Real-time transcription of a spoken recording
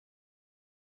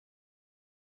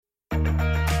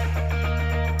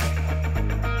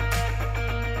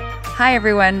Hi,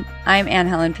 everyone. I'm Anne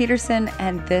Helen Peterson,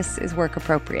 and this is Work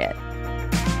Appropriate.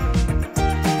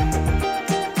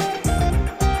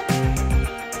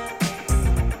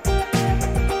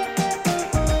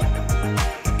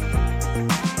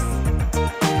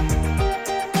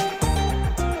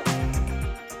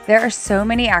 There are so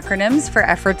many acronyms for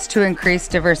efforts to increase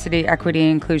diversity, equity, and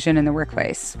inclusion in the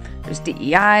workplace. There's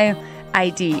DEI,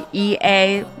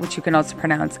 IDEA, which you can also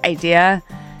pronounce IDEA,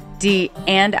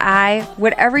 D&I,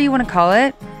 whatever you want to call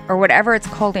it, or whatever it's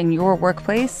called in your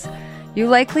workplace, you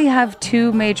likely have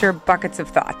two major buckets of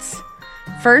thoughts.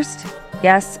 First,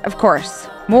 yes, of course,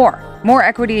 more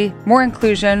equity, more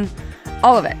inclusion,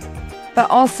 all of it. But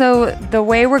also, the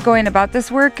way we're going about this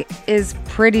work is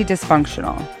pretty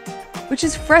dysfunctional, which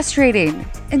is frustrating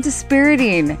and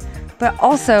dispiriting. But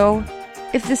also,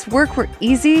 if this work were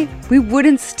easy, we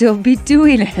wouldn't still be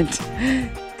doing it.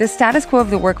 The status quo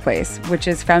of the workplace, which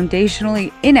is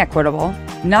foundationally inequitable,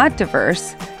 not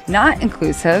diverse, not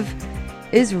inclusive,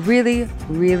 is really,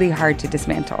 really hard to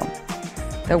dismantle.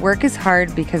 The work is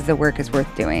hard because the work is worth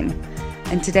doing.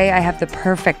 And today I have the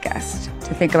perfect guest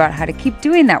to think about how to keep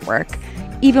doing that work,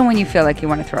 even when you feel like you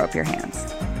want to throw up your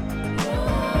hands.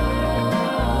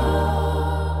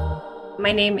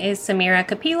 My name is Sameera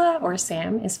Kapila, or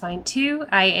Sam is fine too.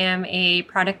 I am a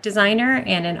product designer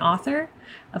and an author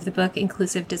of the book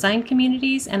Inclusive Design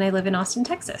Communities, and I live in Austin,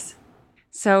 Texas.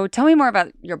 So tell me more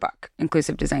about your book,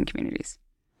 Inclusive Design Communities.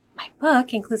 My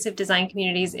book, Inclusive Design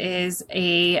Communities, is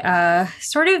a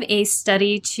sort of a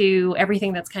study to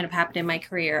everything that's kind of happened in my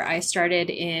career. I started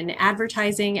in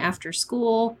advertising after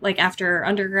school, like after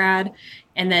undergrad,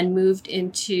 and then moved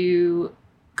into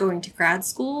going to grad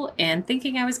school and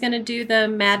thinking I was going to do the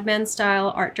Mad Men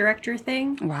style art director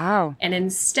thing. Wow. And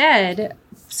instead,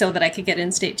 so that I could get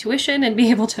in-state tuition and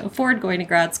be able to afford going to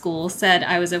grad school, said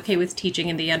I was okay with teaching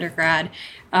in the undergrad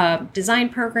design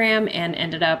program and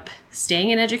ended up staying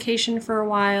in education for a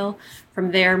while.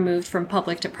 From there, moved from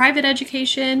public to private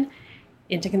education,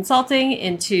 into consulting,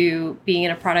 into being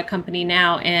in a product company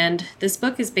now. And this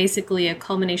book is basically a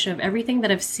culmination of everything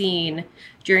that I've seen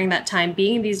during that time,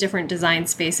 being in these different design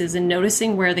spaces and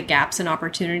noticing where the gaps and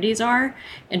opportunities are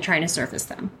and trying to surface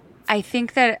them. I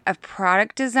think that a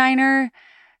product designer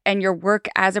and your work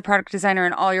as a product designer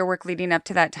and all your work leading up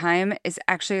to that time is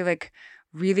actually like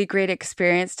really great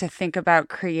experience to think about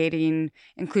creating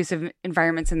inclusive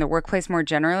environments in the workplace more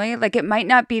generally. Like, it might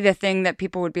not be the thing that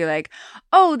people would be like,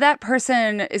 oh, that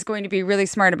person is going to be really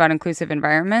smart about inclusive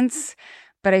environments.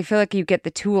 But I feel like you get the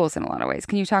tools in a lot of ways.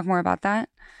 Can you talk more about that?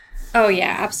 Oh,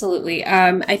 yeah, absolutely.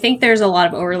 I think there's a lot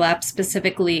of overlap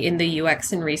specifically in the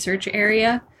UX and research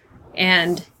area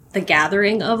and the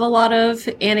gathering of a lot of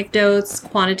anecdotes,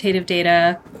 quantitative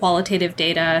data, qualitative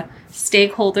data,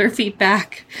 stakeholder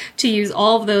feedback, to use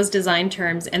all of those design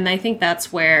terms. And I think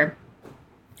that's where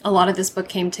a lot of this book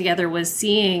came together, was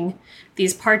seeing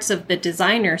these parts of the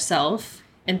designer self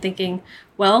and thinking,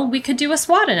 well, we could do a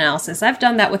SWOT analysis. I've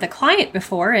done that with a client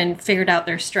before and figured out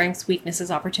their strengths,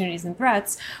 weaknesses, opportunities, and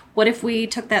threats. What if we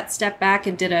took that step back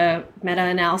and did a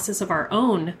meta-analysis of our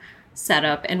own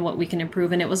setup and what we can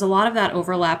improve? And it was a lot of that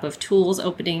overlap of tools,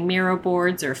 opening Miro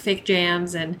boards or fig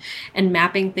jams, and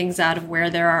mapping things out of where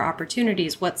there are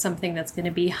opportunities. What's something that's going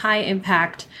to be high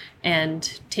impact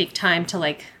and take time to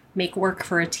like make work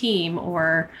for a team,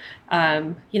 or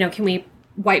can we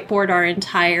whiteboard our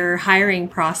entire hiring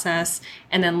process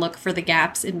and then look for the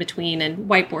gaps in between and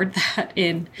whiteboard that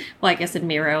in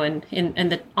Miro and in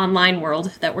the online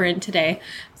world that we're in today.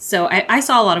 So I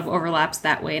saw a lot of overlaps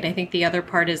that way. And I think the other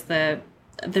part is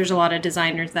there's a lot of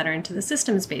designers that are into the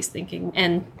systems-based thinking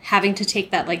and having to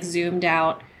take that like zoomed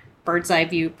out bird's eye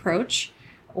view approach,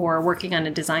 or working on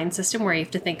a design system where you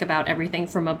have to think about everything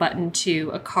from a button to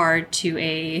a card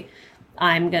to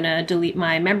I'm going to delete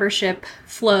my membership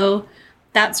flow.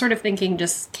 That sort of thinking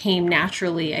just came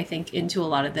naturally, I think, into a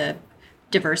lot of the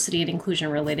diversity and inclusion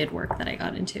related work that I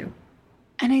got into.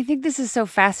 And I think this is so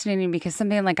fascinating because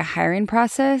something like a hiring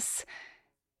process,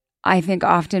 I think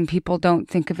often people don't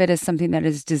think of it as something that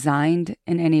is designed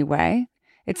in any way.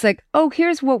 It's like, oh,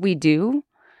 here's what we do.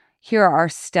 Here are our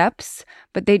steps,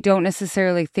 but they don't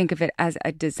necessarily think of it as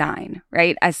a design,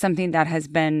 right? As something that has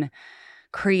been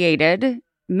created,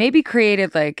 maybe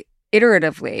created like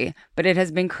iteratively, but it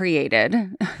has been created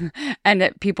and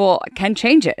that people can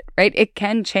change it, right? It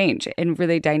can change in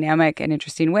really dynamic and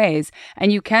interesting ways.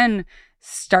 And you can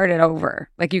start it over.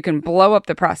 Like, you can blow up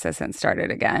the process and start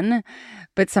it again.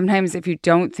 But sometimes if you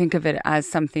don't think of it as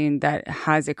something that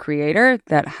has a creator,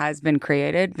 that has been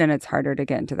created, then it's harder to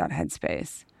get into that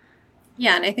headspace.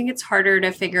 Yeah, and I think it's harder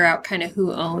to figure out kind of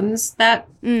who owns that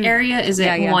area. Is it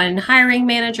Yeah. one hiring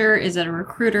manager? Is it a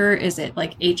recruiter? Is it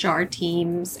like HR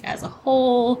teams as a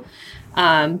whole?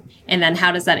 And then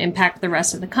how does that impact the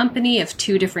rest of the company if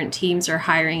two different teams are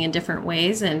hiring in different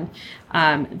ways? And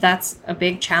that's a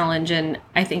big challenge. And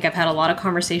I think I've had a lot of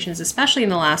conversations, especially in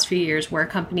the last few years, where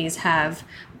companies have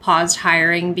paused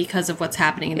hiring because of what's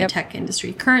happening in the tech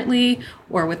industry currently,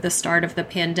 or with the start of the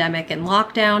pandemic and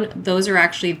lockdown. Those are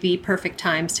actually the perfect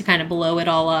times to kind of blow it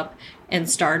all up and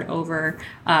start over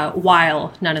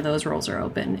while none of those roles are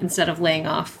open, instead of laying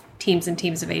off teams and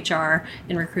teams of HR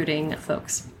and recruiting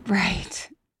folks. Right.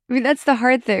 I mean, that's the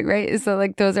hard thing, right? Is that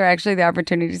like those are actually the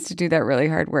opportunities to do that really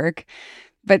hard work.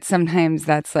 But sometimes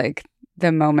that's like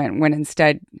the moment when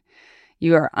instead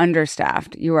you are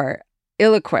understaffed, you are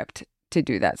ill-equipped to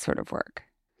do that sort of work.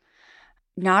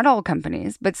 Not all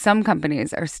companies, but some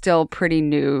companies are still pretty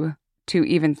new to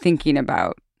even thinking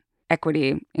about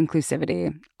equity,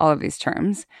 inclusivity, all of these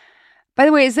terms. By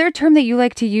the way, is there a term that you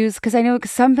like to use? Because I know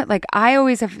some, like I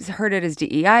always have heard it as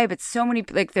DEI, but so many,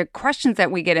 like the questions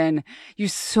that we get in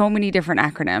use so many different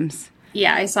acronyms.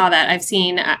 Yeah, I saw that. I've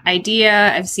seen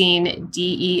IDEA. I've seen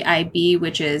DEIB,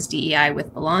 which is DEI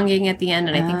with belonging at the end.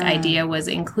 And I think IDEA was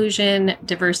inclusion,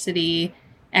 diversity,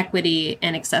 equity,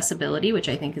 and accessibility, which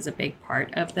I think is a big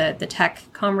part of the tech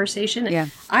conversation. Yeah.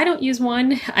 I don't use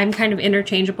one. I'm kind of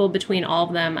interchangeable between all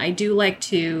of them. I do like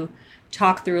to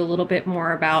talk through a little bit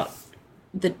more about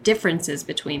the differences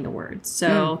between the words.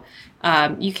 So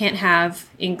you can't have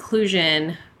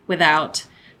inclusion without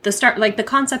the start, like the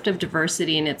concept of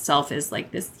diversity in itself is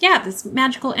like this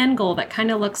magical end goal that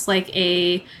kind of looks like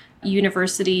a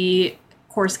university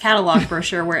course catalog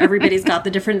brochure where everybody's got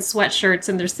the different sweatshirts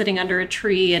and they're sitting under a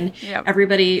tree and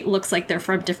everybody looks like they're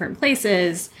from different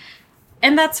places.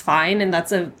 And that's fine. And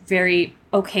that's a very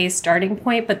okay starting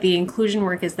point. But the inclusion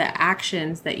work is the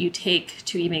actions that you take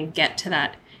to even get to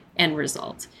that end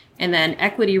result. And then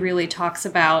equity really talks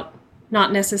about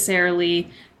not necessarily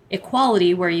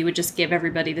equality where you would just give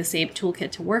everybody the same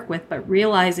toolkit to work with, but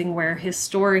realizing where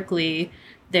historically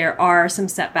there are some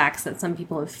setbacks that some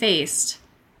people have faced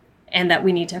and that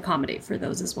we need to accommodate for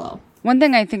those as well. One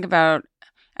thing I think about,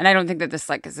 and I don't think that this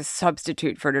like is a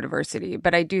substitute for diversity,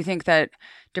 but I do think that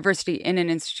diversity in an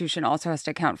institution also has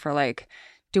to account for like,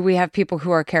 do we have people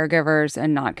who are caregivers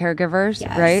and not caregivers,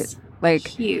 right? Like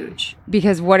huge.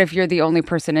 Because what if you're the only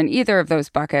person in either of those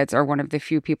buckets or one of the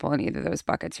few people in either of those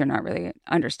buckets? You're not really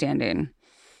understanding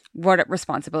what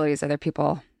responsibilities other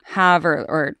people have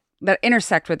or that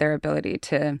intersect with their ability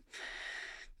to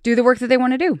do the work that they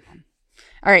want to do.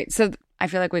 All right. So I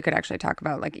feel like we could actually talk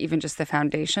about like even just the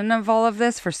foundation of all of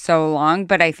this for so long,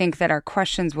 but I think that our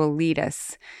questions will lead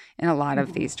us in a lot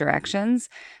of these directions.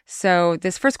 So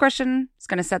this first question is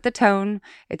going to set the tone.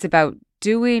 It's about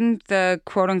doing the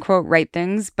quote unquote right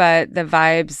things, but the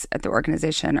vibes at the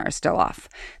organization are still off.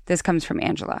 This comes from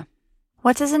Angela.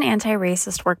 What does an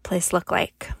anti-racist workplace look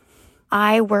like?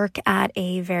 I work at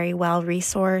a very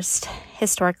well-resourced,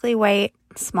 historically white,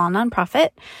 small nonprofit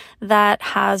that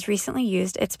has recently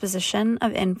used its position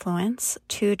of influence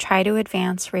to try to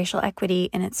advance racial equity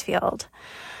in its field.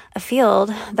 A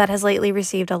field that has lately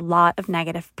received a lot of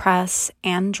negative press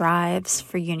and drives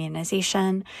for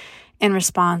unionization in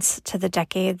response to the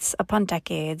decades upon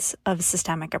decades of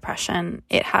systemic oppression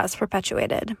it has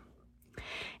perpetuated.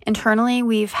 Internally,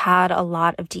 we've had a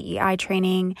lot of DEI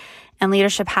training, and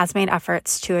leadership has made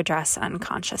efforts to address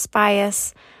unconscious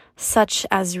bias, such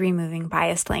as removing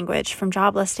biased language from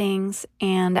job listings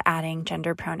and adding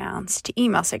gender pronouns to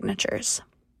email signatures.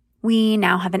 We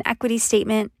now have an equity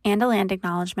statement and a land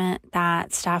acknowledgement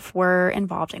that staff were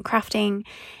involved in crafting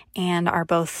and are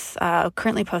both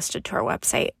currently posted to our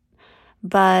website.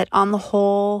 But on the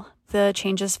whole, the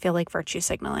changes feel like virtue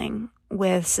signaling,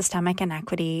 with systemic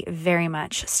inequity very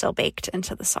much still baked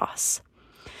into the sauce.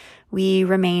 We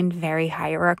remain very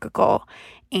hierarchical,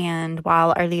 and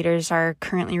while our leaders are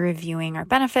currently reviewing our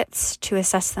benefits to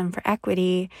assess them for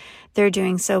equity, they're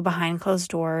doing so behind closed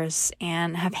doors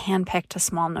and have handpicked a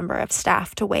small number of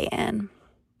staff to weigh in.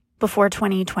 Before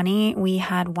 2020, we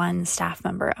had one staff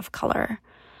member of color.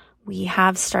 We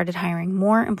have started hiring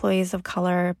more employees of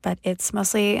color, but it's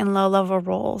mostly in low-level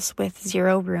roles with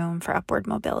zero room for upward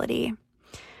mobility.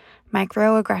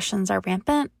 Microaggressions are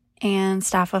rampant, and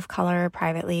staff of color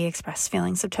privately express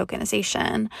feelings of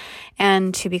tokenization.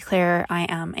 And to be clear, I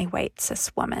am a white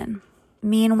cis woman.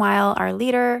 Meanwhile, our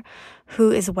leader,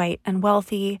 who is white and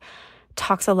wealthy,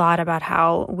 talks a lot about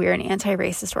how we're an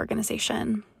anti-racist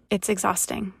organization. It's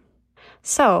exhausting.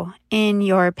 So, in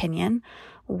your opinion,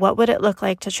 what would it look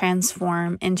like to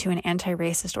transform into an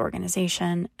anti-racist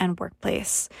organization and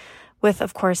workplace with,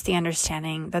 of course, the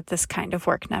understanding that this kind of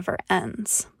work never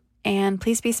ends. And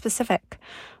please be specific.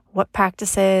 What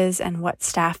practices and what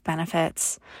staff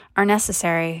benefits are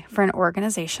necessary for an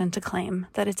organization to claim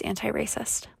that it's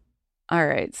anti-racist? All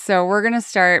right. So we're going to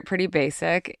start pretty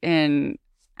basic in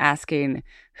asking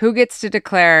who gets to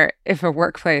declare if a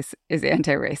workplace is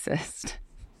anti-racist.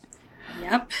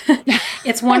 Yep.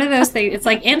 It's one of those things. It's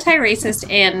like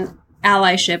anti-racist and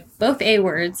allyship, both A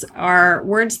words, are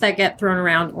words that get thrown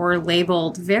around or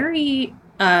labeled very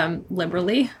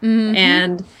liberally. Mm-hmm.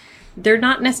 And they're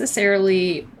not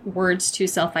necessarily words to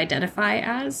self-identify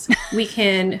as. We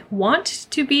can want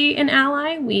to be an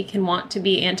ally. We can want to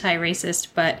be anti-racist,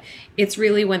 but it's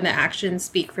really when the actions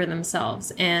speak for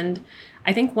themselves. And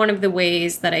I think one of the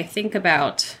ways that I think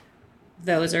about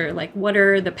those are like, what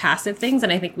are the passive things?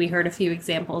 And I think we heard a few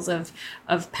examples of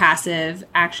passive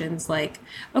actions like,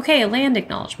 okay, a land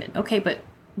acknowledgement. Okay, but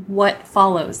what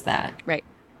follows that? Right.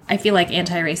 I feel like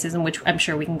anti-racism, which I'm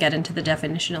sure we can get into the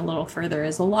definition a little further,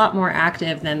 is a lot more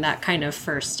active than that kind of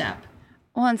first step.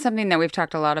 Well, and something that we've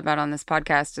talked a lot about on this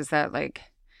podcast is that, like,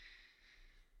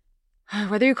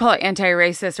 whether you call it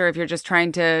anti-racist or if you're just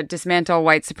trying to dismantle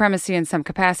white supremacy in some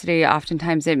capacity,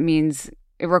 oftentimes it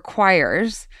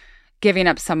requires giving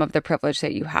up some of the privilege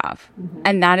that you have. Mm-hmm.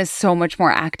 And that is so much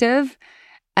more active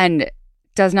and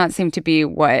does not seem to be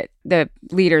what the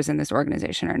leaders in this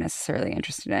organization are necessarily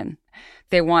interested in.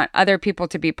 They want other people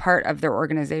to be part of their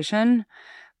organization,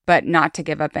 but not to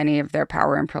give up any of their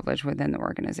power and privilege within the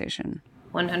organization.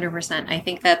 100%. I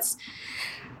think that's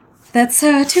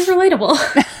too relatable.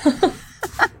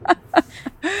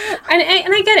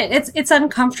 and I get it. It's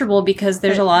uncomfortable because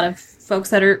there's a lot of folks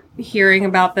that are hearing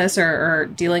about this or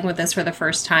dealing with this for the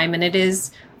first time, and it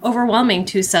is overwhelming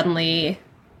to suddenly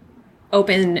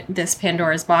open this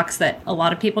Pandora's box that a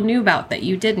lot of people knew about that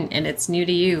you didn't, and it's new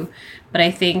to you. But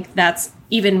I think that's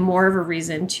even more of a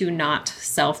reason to not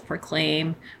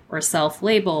self-proclaim or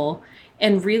self-label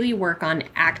and really work on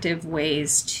active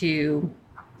ways to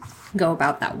go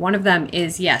about that. One of them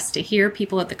is, yes, to hear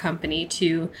people at the company,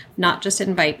 to not just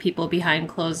invite people behind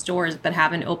closed doors, but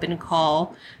have an open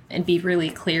call and be really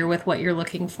clear with what you're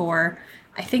looking for.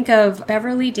 I think of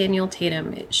Beverly Daniel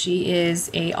Tatum. She is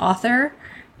an author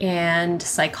and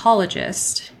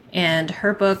psychologist, and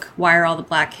her book, Why Are All the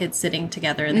Black Kids Sitting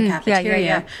Together in the Cafeteria?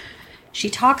 Yeah.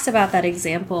 She talks about that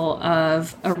example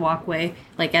of a walkway,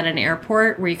 like at an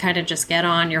airport, where you kind of just get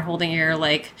on, you're holding your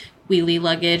like wheelie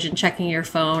luggage and checking your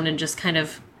phone and just kind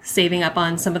of saving up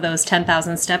on some of those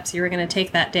 10,000 steps you were going to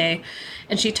take that day.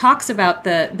 And she talks about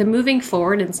the moving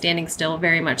forward and standing still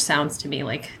very much sounds to me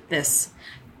like this,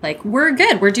 like, we're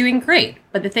good, we're doing great.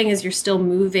 But the thing is, you're still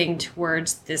moving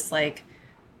towards this like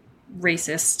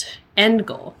racist end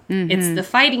goal. Mm-hmm. It's the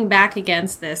fighting back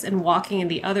against this and walking in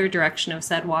the other direction of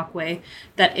said walkway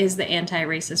that is the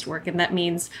anti-racist work. And that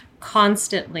means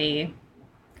constantly,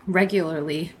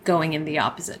 regularly going in the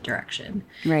opposite direction.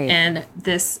 Right. And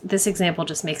this example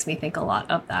just makes me think a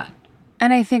lot of that.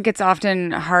 And I think it's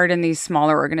often hard in these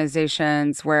smaller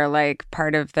organizations where, like,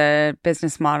 part of the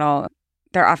business model,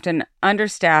 they're often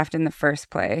understaffed in the first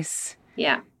place.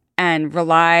 Yeah. And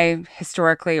rely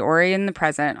historically or in the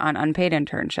present on unpaid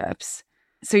internships.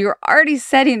 So you're already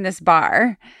setting this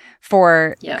bar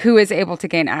for who is able to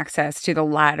gain access to the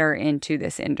ladder into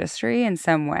this industry in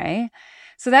some way.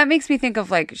 So that makes me think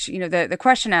of, like, you know, the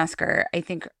question asker. I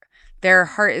think their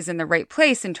heart is in the right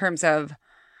place in terms of,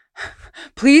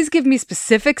 please give me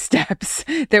specific steps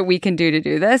that we can do to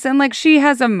do this. And, like, she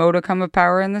has a modicum of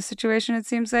power in this situation, it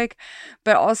seems like.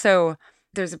 But also,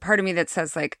 there's a part of me that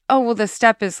says, like, oh, well, the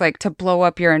step is, like, to blow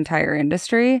up your entire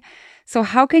industry. So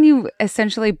how can you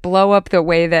essentially blow up the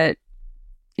way that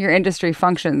your industry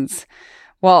functions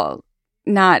while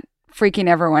not freaking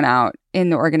everyone out in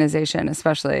the organization,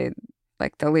 especially,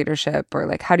 like, the leadership? Or,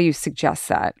 like, how do you suggest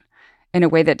that in a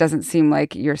way that doesn't seem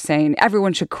like you're saying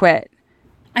everyone should quit?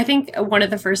 I think one of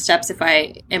the first steps, if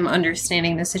I am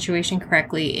understanding the situation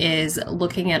correctly, is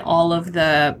looking at all of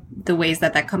the ways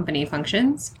that company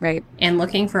functions. Right. And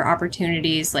looking for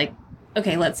opportunities like,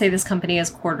 okay, let's say this company has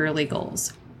quarterly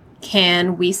goals.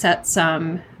 Can we set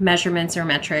some measurements or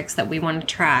metrics that we want to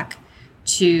track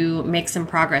to make some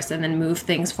progress and then move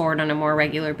things forward on a more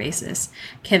regular basis?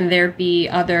 Can there be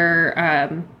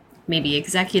other maybe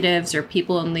executives or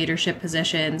people in leadership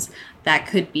positions that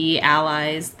could be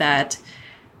allies that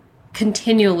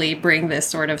continually bring this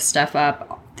sort of stuff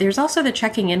up? There's also the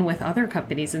checking in with other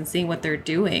companies and seeing what they're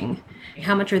doing.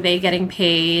 How much are they getting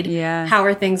paid? Yeah. How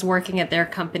are things working at their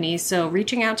companies? So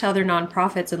reaching out to other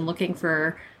nonprofits and looking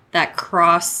for that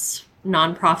cross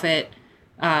nonprofit,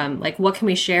 like, what can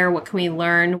we share? What can we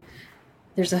learn?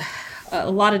 There's a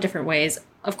lot of different ways.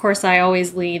 of course, I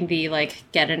always lean the like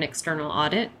get an external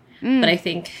audit, but I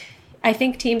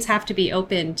think teams have to be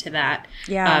open to that,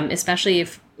 especially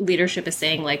if leadership is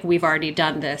saying like we've already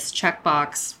done this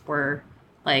checkbox, we're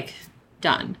like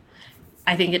done.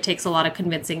 I think it takes a lot of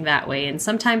convincing that way, and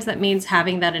sometimes that means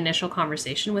having that initial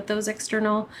conversation with those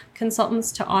external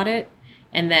consultants to audit,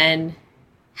 and then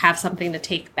have something to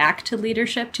take back to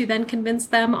leadership to then convince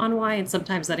them on why. And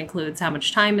sometimes that includes how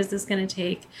much time is this going to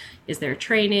take? Is there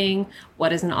training? What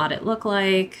does an audit look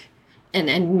like?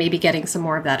 And maybe getting some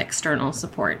more of that external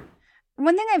support.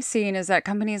 One thing I've seen is that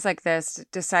companies like this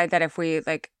decide that if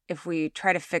we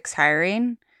try to fix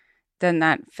hiring, then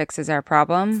that fixes our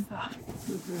problem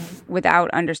without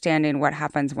understanding what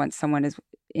happens once someone is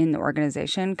in the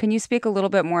organization. Can you speak a little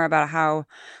bit more about how,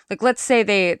 like, let's say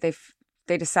they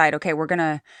decide, okay, we're going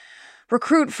to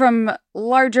recruit from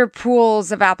larger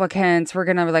pools of applicants. We're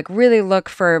going to like really look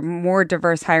for more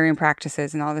diverse hiring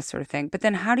practices and all this sort of thing. But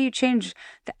then how do you change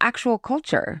the actual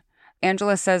culture?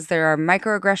 Angela says there are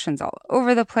microaggressions all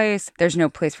over the place. There's no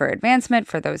place for advancement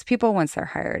for those people once they're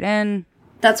hired in.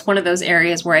 That's one of those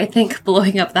areas where I think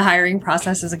blowing up the hiring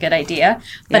process is a good idea,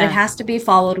 but it has to be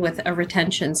followed with a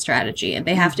retention strategy, and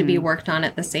they have to be worked on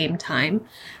at the same time.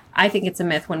 I think it's a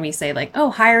myth when we say like, oh,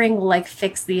 hiring will like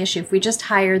fix the issue. If we just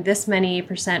hire this many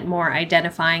 % more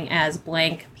identifying as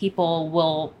blank, people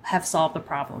will have solved the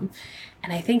problem.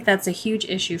 And I think that's a huge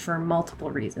issue for multiple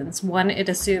reasons. One, it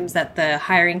assumes that the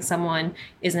hiring someone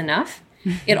is enough.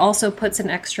 It also puts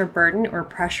an extra burden or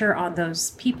pressure on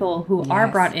those people who are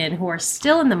brought in, who are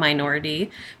still in the minority,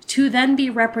 to then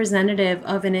be representative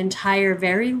of an entire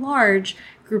very large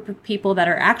group of people that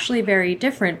are actually very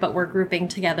different, but we're grouping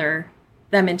together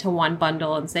them into one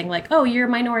bundle and saying like, oh, you're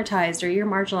minoritized or you're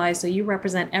marginalized, so you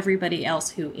represent everybody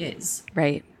else who is.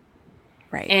 Right.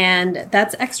 And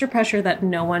that's extra pressure that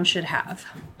no one should have.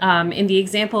 In the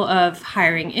example of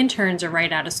hiring interns or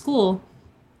right out of school,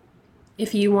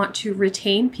 if you want to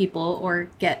retain people or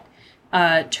get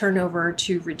turnover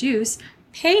to reduce,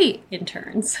 pay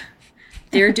interns.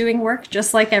 They're doing work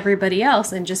just like everybody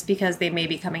else. And just because they may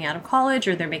be coming out of college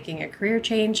or they're making a career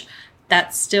change,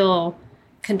 that still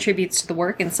contributes to the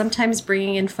work. And sometimes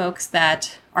bringing in folks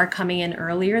that are coming in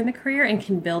earlier in the career and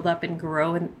can build up and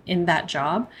grow in that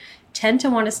job tend to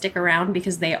want to stick around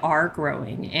because they are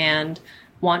growing and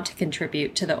want to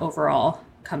contribute to the overall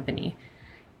company.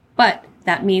 But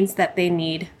that means that they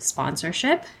need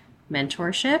sponsorship,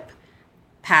 mentorship,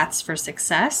 paths for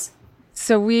success.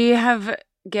 So we have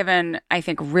given, I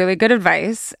think, really good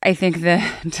advice. I think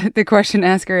that the question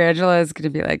asker, Angela, is going to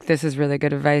be like, this is really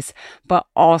good advice, but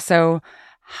also,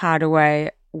 how do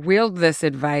I wield this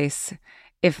advice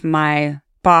if my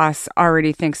boss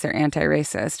already thinks they're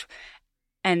anti-racist?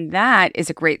 And that is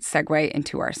a great segue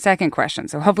into our second question.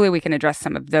 So hopefully we can address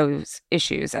some of those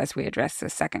issues as we address the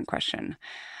second question.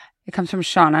 It comes from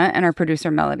Shauna, and our producer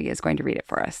Melody is going to read it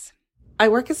for us. I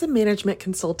work as a management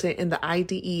consultant in the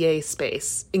IDEA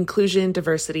space, inclusion,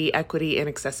 diversity, equity, and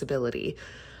accessibility.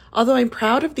 Although I'm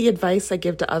proud of the advice I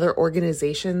give to other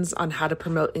organizations on how to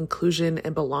promote inclusion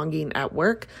and belonging at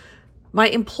work, my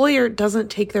employer doesn't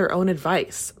take their own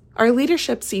advice. Our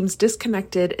leadership seems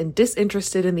disconnected and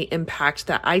disinterested in the impact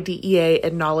that IDEA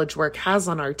and knowledge work has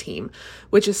on our team,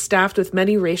 which is staffed with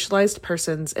many racialized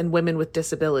persons and women with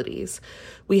disabilities.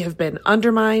 We have been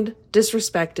undermined,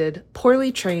 disrespected,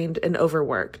 poorly trained, and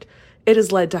overworked. It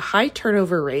has led to high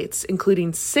turnover rates,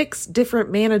 including 6 different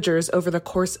managers over the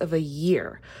course of a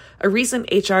year. A recent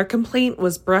HR complaint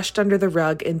was brushed under the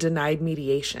rug and denied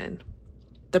mediation.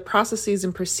 The processes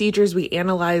and procedures we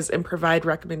analyze and provide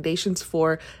recommendations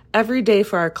for every day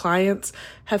for our clients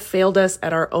have failed us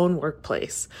at our own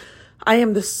workplace. I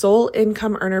am the sole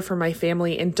income earner for my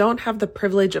family and don't have the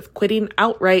privilege of quitting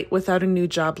outright without a new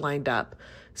job lined up.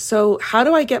 So how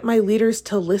do I get my leaders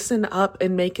to listen up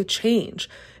and make a change?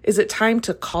 Is it time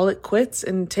to call it quits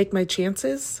and take my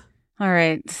chances? All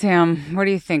right, Sam, what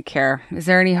do you think here? Is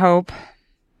there any hope?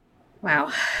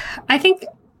 Wow. I think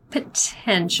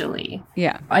potentially.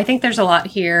 Yeah. I think there's a lot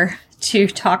here to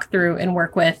talk through and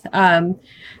work with.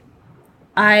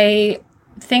 I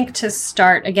think to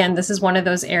start, again, this is one of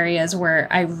those areas where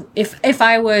if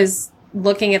I was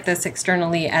looking at this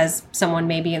externally as someone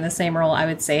maybe in the same role, I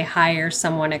would say hire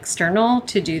someone external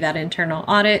to do that internal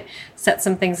audit, set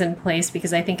some things in place,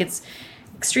 because I think it's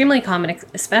extremely common,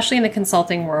 especially in the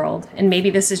consulting world, and maybe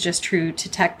this is just true to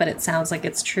tech, but it sounds like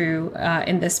it's true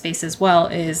in this space as well,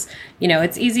 is,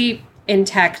 it's easy in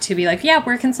tech to be like, yeah,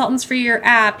 we're consultants for your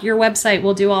app, your website,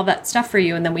 we'll do all that stuff for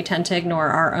you. And then we tend to ignore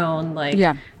our own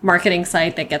marketing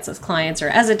site that gets us clients. Or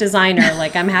as a designer,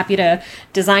 like I'm happy to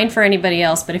design for anybody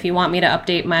else, but if you want me to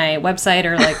update my website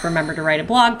or like remember to write a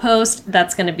blog post,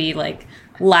 that's going to be like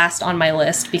last on my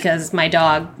list because my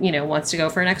dog, wants to go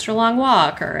for an extra long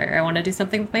walk, or I want to do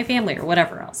something with my family or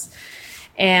whatever else.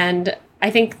 And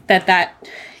I think that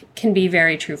can be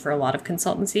very true for a lot of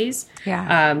consultancies.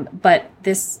 Yeah. But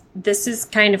this is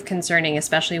kind of concerning,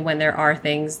 especially when there are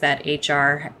things that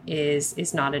HR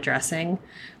is not addressing.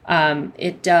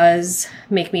 It does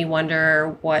make me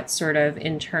wonder what sort of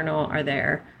internal are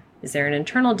there. Is there an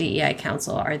internal DEI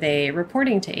council? Are they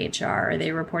reporting to HR? Are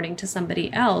they reporting to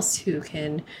somebody else who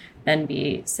can then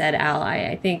be said ally?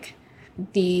 I think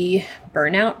the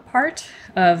burnout part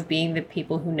of being the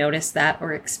people who notice that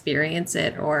or experience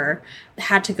it or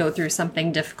had to go through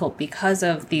something difficult because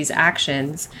of these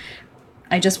actions,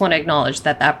 I just want to acknowledge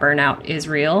that burnout is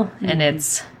real, and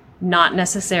it's not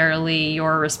necessarily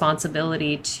your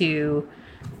responsibility to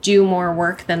do more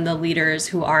work than the leaders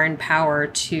who are in power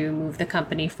to move the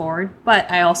company forward. But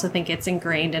I also think it's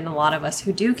ingrained in a lot of us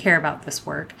who do care about this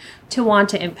work to want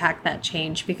to impact that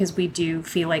change, because we do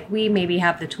feel like we maybe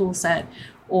have the tool set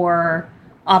or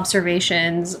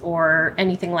observations or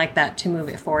anything like that to move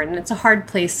it forward. And it's a hard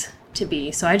place to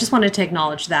be. So I just wanted to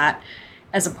acknowledge that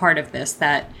as a part of this,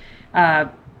 that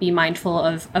be mindful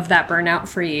of that burnout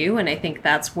for you. And I think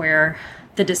that's where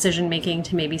the decision making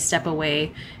to maybe step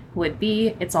away would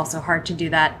be. It's also hard to do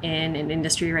that in an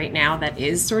industry right now that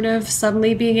is sort of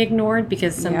suddenly being ignored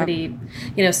because somebody,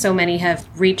 so many have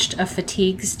reached a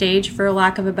fatigue stage, for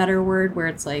lack of a better word, where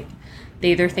it's like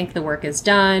they either think the work is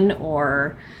done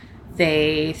or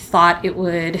they thought it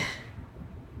would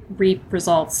reap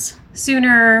results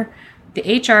sooner.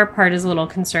 The HR part is a little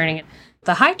concerning.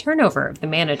 The high turnover of the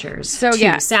managers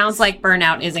sounds like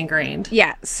burnout is ingrained.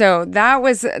 Yeah. So that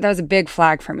was a big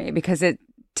flag for me, because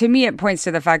to me, it points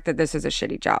to the fact that this is a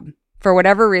shitty job. For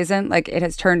whatever reason, like, it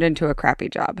has turned into a crappy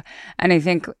job. And I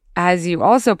think, as you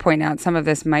also point out, some of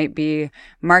this might be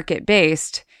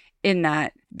market-based in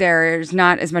that there's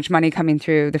not as much money coming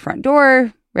through the front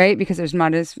door, right? Because there's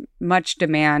not as much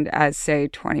demand as, say,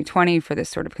 2020 for this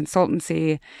sort of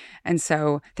consultancy. And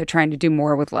so they're trying to do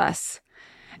more with less.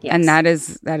 Yes. And that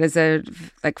is a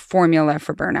formula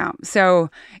for burnout. So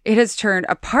it has turned,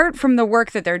 apart from the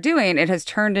work that they're doing, it has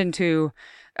turned into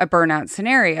a burnout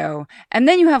scenario. And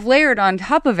then you have layered on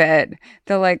top of it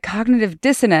the cognitive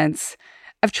dissonance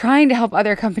of trying to help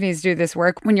other companies do this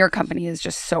work when your company is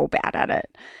just so bad at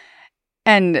it.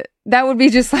 And that would be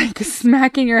just like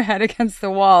smacking your head against the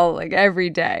wall every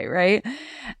day, right?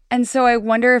 And so I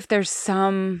wonder if there's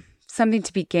something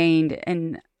to be gained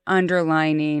in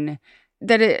underlining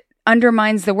that it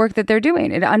undermines the work that they're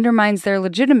doing. It undermines their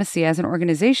legitimacy as an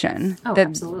organization. Oh, that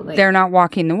absolutely. They're not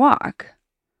walking the walk.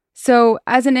 So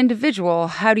as an individual,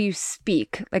 how do you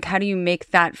speak? How do you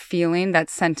make that feeling, that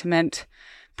sentiment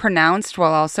pronounced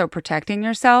while also protecting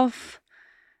yourself?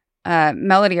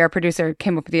 Melody, our producer,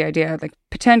 came up with the idea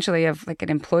potentially of an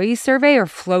employee survey, or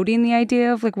floating the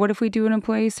idea of what if we do an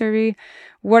employee survey?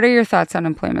 What are your thoughts on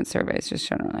employment surveys just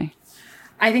generally?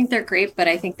 I think they're great, but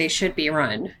I think they should be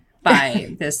run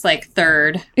by this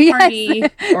third party.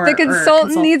 Yes. The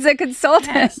consultant needs a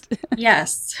consultant.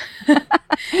 Yes.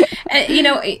 And,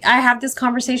 I have this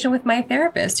conversation with my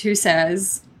therapist who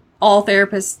says all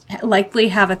therapists likely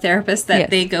have a therapist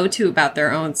that they go to about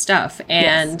their own stuff.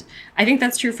 And I think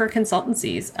that's true for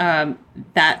consultancies.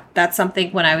 That's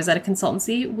something, when I was at a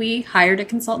consultancy, we hired a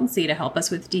consultancy to help us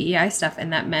with DEI stuff.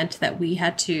 And that meant that we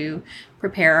had to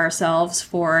prepare ourselves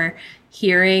for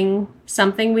hearing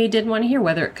something we didn't want to hear,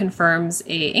 whether it confirms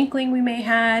a inkling we may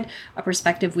had, a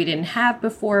perspective we didn't have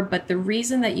before. But the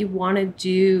reason that you want to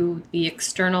do the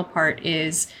external part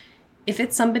is if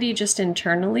it's somebody just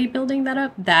internally building that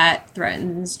up, that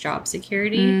threatens job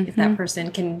security. Mm-hmm. If that person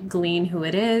can glean who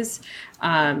it is.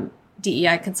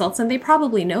 DEI consultants, and they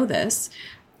probably know this,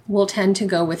 will tend to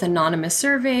go with anonymous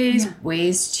surveys,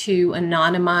 ways to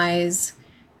anonymize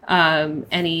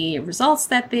any results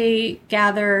that they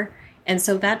gather. And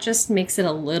so that just makes it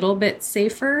a little bit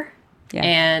safer. Yeah.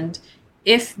 And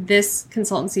if this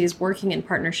consultancy is working in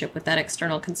partnership with that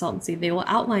external consultancy, they will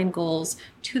outline goals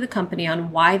to the company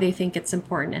on why they think it's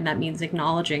important. And that means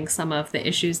acknowledging some of the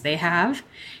issues they have.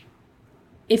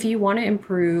 If you want to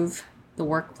improve the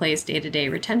workplace day-to-day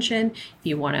retention, if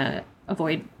you want to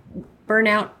avoid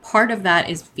burnout, part of that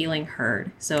is feeling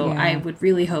heard. So I would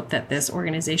really hope that this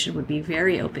organization would be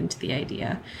very open to the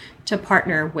idea to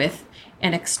partner with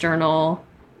an external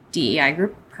DEI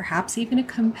group, perhaps even a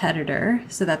competitor,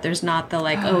 so that there's not the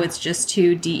like, oh, it's just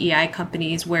two DEI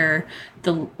companies where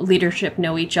the leadership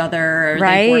know each other or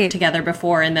they've worked together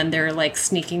before and then they're like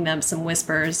sneaking them some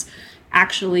whispers.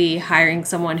 Actually hiring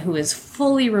someone who is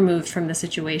fully removed from the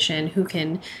situation, who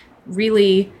can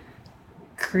really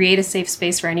create a safe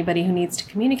space for anybody who needs to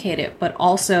communicate it, but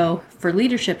also for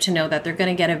leadership to know that they're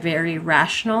going to get a very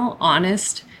rational,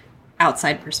 honest,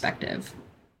 outside perspective.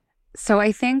 So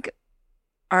I think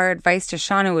our advice to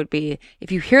Shauna would be,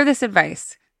 if you hear this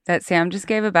advice that Sam just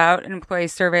gave about an employee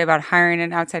survey about hiring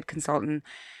an outside consultant,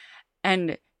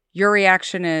 and your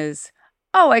reaction is,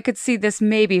 oh, I could see this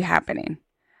maybe happening,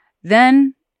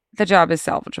 then the job is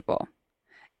salvageable.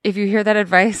 If you hear that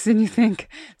advice and you think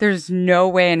there's no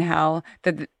way in hell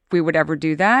that we would ever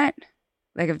do that,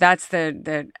 like if that's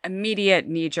the immediate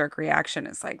knee-jerk reaction,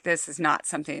 is like, this is not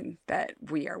something that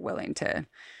we are willing to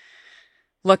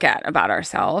look at about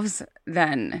ourselves,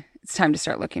 then it's time to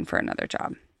start looking for another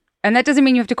job. And that doesn't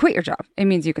mean you have to quit your job. It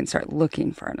means you can start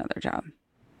looking for another job.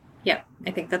 Yeah, I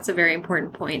think that's a very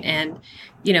important point. And,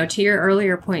 you know, to your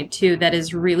earlier point too, that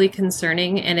is really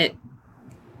concerning, and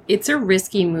it's a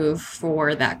risky move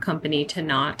for that company to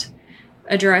not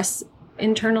address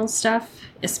internal stuff,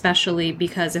 especially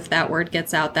because if that word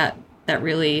gets out, that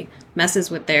really messes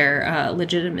with their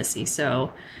legitimacy.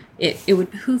 So it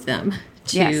would behoove them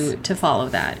to follow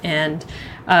that. And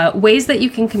ways that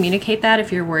you can communicate that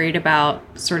if you're worried about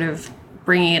sort of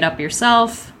bringing it up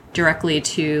yourself directly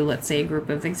to, let's say, a group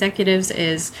of executives,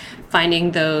 is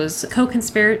finding those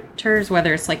co-conspirators,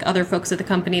 whether it's like other folks at the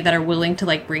company that are willing to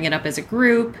like bring it up as a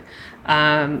group,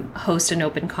 host an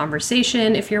open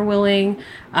conversation if you're willing,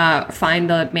 find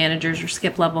the managers or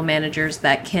skip level managers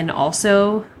that can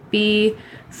also be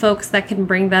folks that can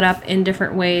bring that up in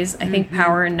different ways. I think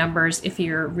power in numbers, if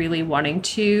you're really wanting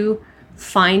to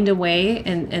find a way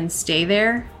and stay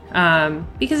there,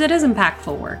 because it is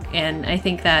impactful work. And I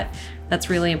think that's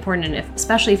really important. And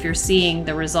especially if you're seeing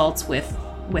the results with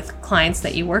clients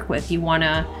that you work with, you want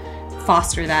to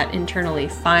foster that internally.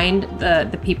 Find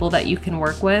the people that you can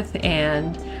work with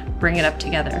and bring it up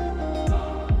together.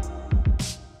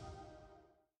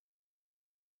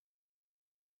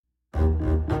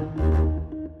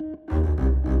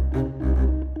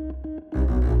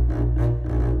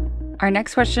 Our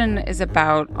next question is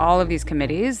about all of these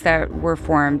committees that were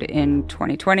formed in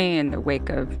 2020 in the wake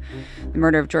of the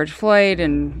murder of George Floyd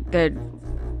and the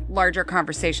larger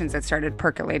conversations that started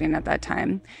percolating at that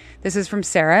time. This is from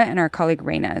Sarah, and our colleague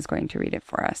Raina is going to read it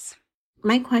for us.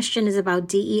 My question is about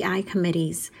DEI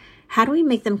committees. How do we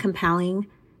make them compelling?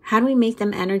 How do we make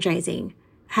them energizing?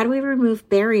 How do we remove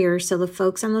barriers so the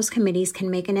folks on those committees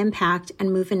can make an impact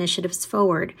and move initiatives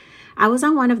forward? I was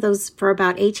on one of those for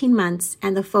about 18 months,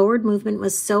 and the forward movement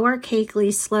was so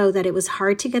archaically slow that it was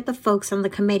hard to get the folks on the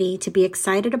committee to be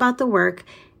excited about the work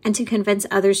and to convince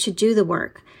others to do the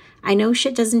work. I know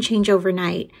shit doesn't change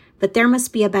overnight, but there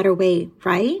must be a better way,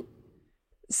 right?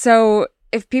 So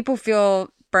if people feel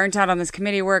burnt out on this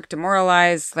committee work,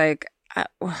 demoralized,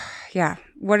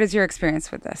 what is your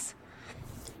experience with this?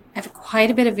 I have quite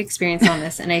a bit of experience on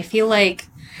this, and I feel like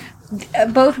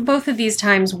both of these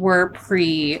times were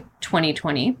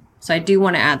pre-2020, so I do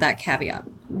want to add that caveat.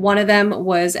 One of them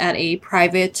was at a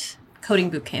private coding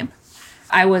boot camp.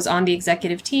 I was on the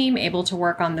executive team, able to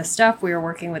work on this stuff. We were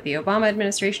working with the Obama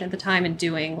administration at the time and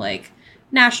doing like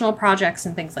national projects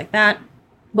and things like that,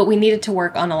 but we needed to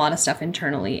work on a lot of stuff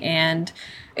internally, and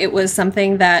it was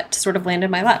something that sort of landed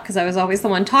in my lap because I was always the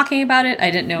one talking about it.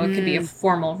 I didn't know it could be a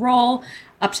formal role.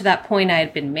 Up to that point, I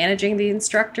had been managing the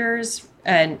instructors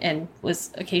and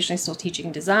was occasionally still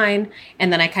teaching design.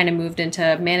 And then I kind of moved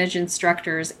into manage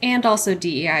instructors and also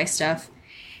DEI stuff.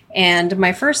 And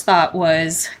my first thought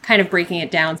was kind of breaking it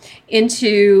down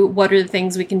into what are the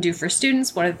things we can do for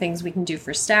students, what are the things we can do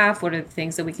for staff, what are the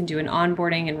things that we can do in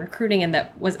onboarding and recruiting. And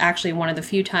that was actually one of the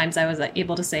few times I was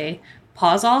able to say,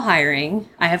 pause all hiring.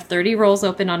 I have 30 roles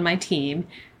open on my team.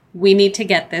 We need to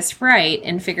get this right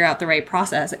and figure out the right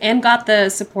process, and got the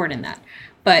support in that.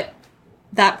 But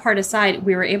that part aside,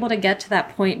 we were able to get to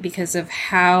that point because of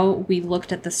how we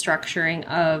looked at the structuring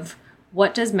of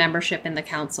what does membership in the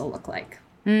council look like.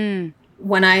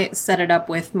 When I set it up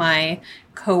with my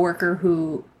coworker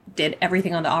who did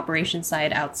everything on the operations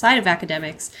side outside of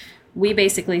academics, we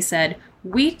basically said,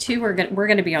 we too we're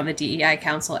going to be on the DEI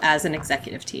council as an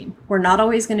executive team. We're not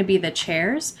always going to be the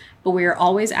chairs, but we are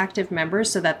always active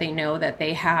members so that they know that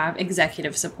they have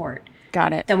executive support.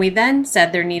 Got it. Then we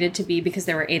said there needed to be, because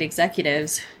there were 8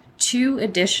 executives, 2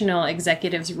 additional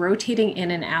executives rotating in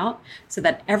and out so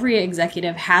that every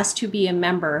executive has to be a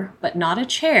member, but not a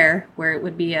chair, where it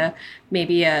would be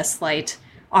maybe a slight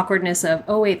awkwardness of,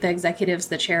 oh, wait, the executive's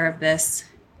the chair of this,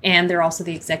 and they're also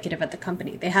the executive at the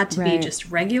company. They had to be just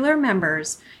regular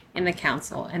members in the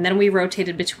council. And then we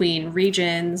rotated between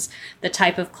regions, the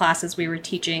type of classes we were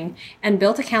teaching, and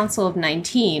built a council of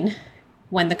 19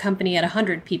 when the company had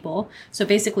 100 people. So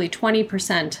basically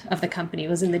 20% of the company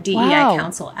was in the DEI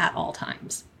council at all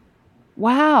times.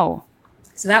 Wow.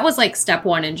 So that was like step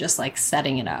one in just like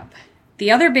setting it up. The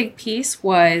other big piece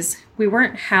was we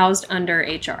weren't housed under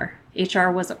HR. HR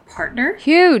was a partner.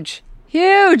 Huge.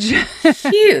 Huge.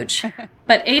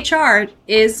 But HR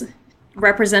is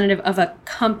representative of a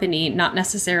company, not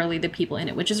necessarily the people in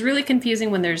it, which is really confusing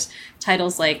when there's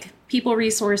titles like people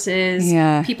resources,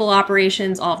 people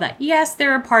operations, all of that. Yes,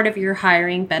 they're a part of your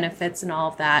hiring benefits and all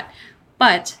of that.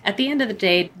 But at the end of the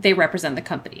day, they represent the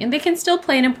company, and they can still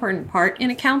play an important part in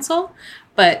a council,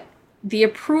 but the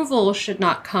approval should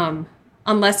not come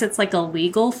unless it's like a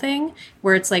legal thing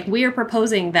where it's like, we are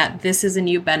proposing that this is a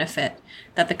new benefit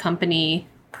that the company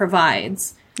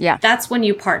provides. Yeah. That's when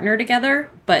you partner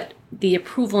together, but the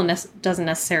approval doesn't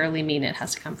necessarily mean it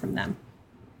has to come from them.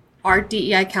 Our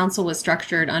DEI council was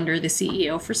structured under the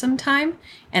CEO for some time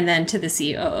and then to the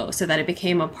COO so that it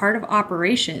became a part of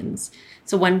operations.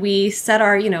 So when we set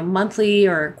our, monthly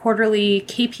or quarterly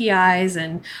KPIs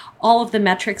and all of the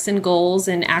metrics and goals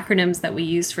and acronyms that we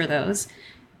use for those,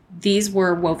 these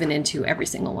were woven into every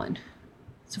single one.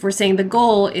 So if we're saying the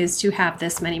goal is to have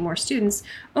this many more students,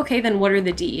 okay, then what are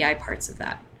the DEI parts of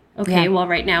that? Okay, well,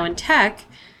 right now in tech,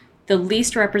 the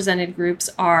least represented groups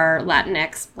are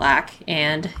Latinx, Black,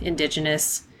 and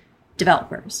Indigenous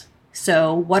developers.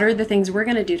 So what are the things we're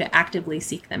going to do to actively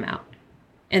seek them out?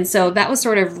 And so that was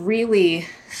sort of really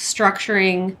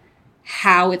structuring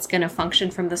how it's going to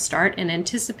function from the start and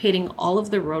anticipating all of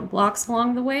the roadblocks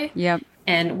along the way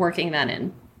and working that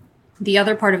in. The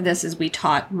other part of this is we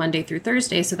taught Monday through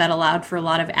Thursday, so that allowed for a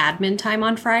lot of admin time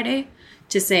on Friday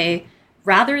to say,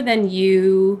 rather than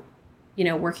you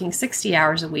working 60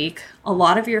 hours a week, a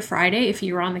lot of your Friday, if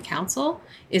you were on the council,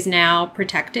 is now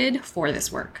protected for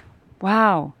this work.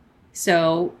 Wow.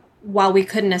 So while we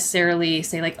couldn't necessarily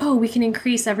say like, oh, we can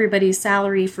increase everybody's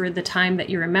salary for the time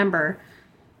that you remember,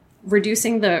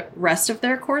 reducing the rest of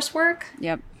their coursework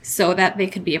so that they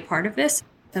could be a part of this.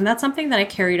 And that's something that I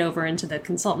carried over into the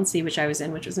consultancy, which I was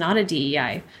in, which was not a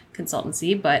DEI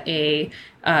consultancy, but a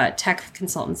tech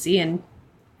consultancy. And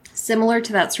similar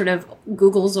to that sort of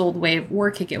Google's old way of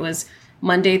working, it was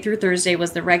Monday through Thursday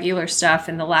was the regular stuff,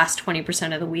 and the last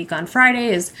 20% of the week on Friday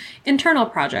is internal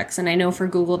projects. And I know for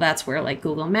Google, that's where like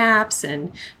Google Maps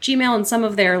and Gmail and some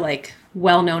of their like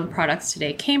well-known products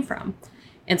today came from.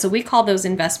 And so we called those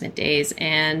investment days,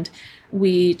 and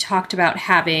we talked about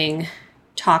having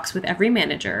talks with every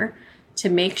manager to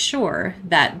make sure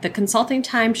that the consulting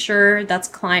time, sure, that's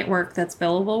client work, that's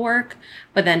billable work,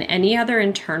 but then any other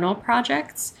internal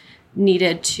projects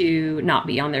needed to not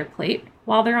be on their plate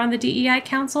while they're on the DEI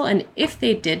council. And if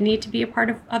they did need to be a part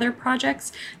of other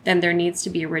projects, then there needs to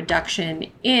be a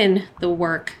reduction in the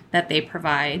work that they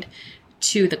provide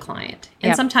to the client.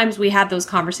 And sometimes we had those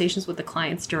conversations with the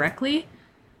clients directly,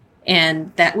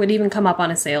 and that would even come up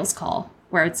on a sales call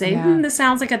where I'd say, this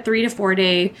sounds like a 3 to 4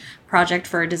 day project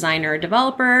for a designer or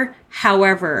developer.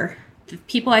 However, the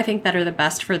people I think that are the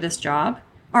best for this job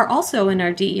are also in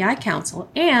our DEI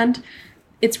council. And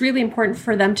it's really important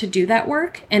for them to do that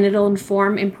work, and it'll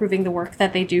inform improving the work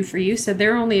that they do for you. So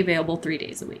they're only available 3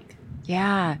 days a week.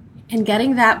 Yeah. And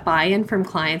getting that buy-in from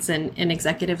clients and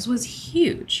executives was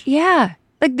huge. Yeah.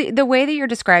 Like the way that you're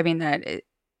describing that,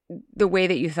 the way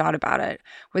that you thought about it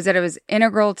was that it was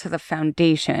integral to the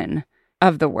foundation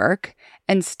of the work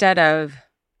instead of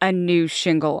a new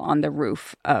shingle on the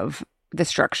roof of the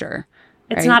structure.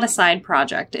 It's not a side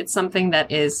project. It's something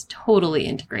that is totally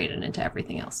integrated into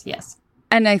everything else. Yes.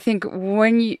 And I think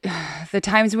the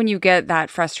times when you get that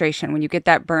frustration, when you get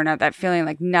that burnout, that feeling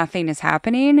like nothing is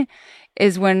happening,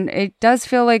 is when it does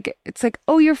feel like it's like,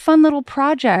 oh, your fun little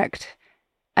project,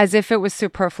 as if it was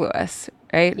superfluous,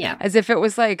 right? Yeah. As if it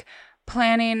was like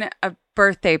planning a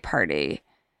birthday party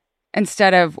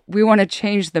instead of we want to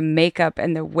change the makeup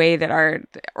and the way that our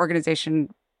organization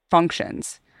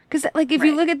functions. Because like if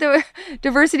you look at the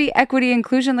diversity, equity,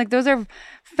 inclusion, like those are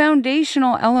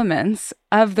foundational elements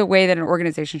of the way that an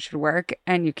organization should work.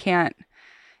 And you can't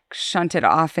shunt it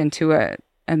off into a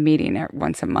meeting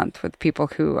once a month with people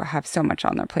who have so much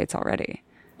on their plates already.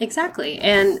 Exactly.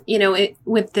 And,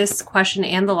 with this question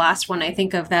and the last one, I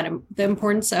think of that the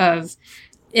importance of,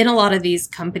 in a lot of these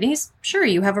companies, sure,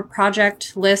 you have a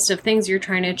project list of things you're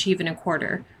trying to achieve in a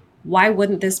quarter. Why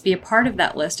wouldn't this be a part of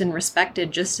that list and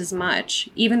respected just as much,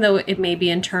 even though it may be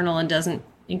internal and doesn't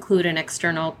include an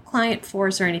external client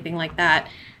force or anything like that?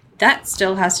 that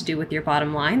still has to do with your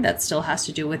bottom line. That still has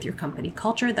to do with your company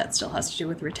culture. That still has to do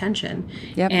with retention.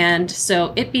 Yep. And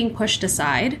so it being pushed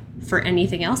aside for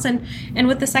anything else. And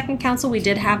with the second council, we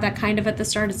did have that kind of at the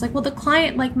start. It's like, well, the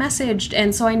client messaged,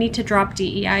 and so I need to drop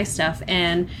DEI stuff.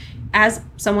 And as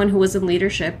someone who was in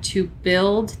leadership, to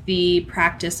build the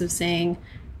practice of saying,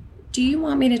 do you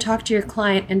want me to talk to your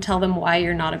client and tell them why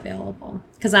you're not available?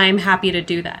 Because I'm happy to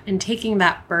do that. And taking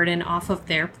that burden off of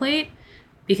their plate,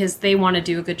 because they want to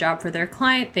do a good job for their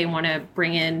client. They want to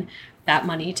bring in that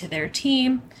money to their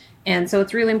team. And so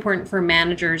it's really important for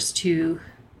managers to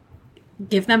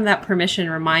give them that permission,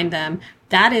 remind them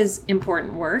that is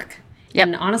important work. Yep.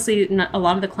 And honestly, a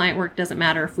lot of the client work doesn't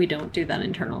matter if we don't do that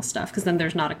internal stuff, because then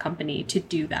there's not a company to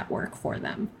do that work for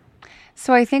them.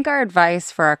 So I think our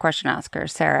advice for our question asker,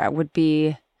 Sarah, would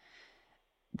be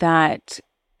that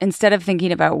instead of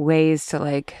thinking about ways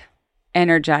to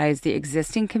energize the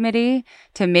existing committee,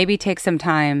 to maybe take some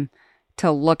time to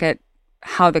look at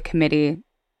how the committee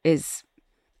is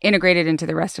integrated into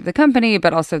the rest of the company,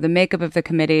 but also the makeup of the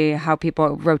committee, how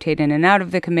people rotate in and out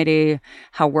of the committee,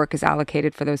 how work is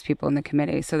allocated for those people in the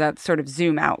committee. So that sort of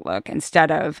zoom out look,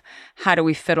 instead of how do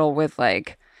we fiddle with I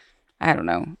don't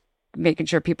know, making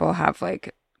sure people have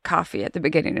coffee at the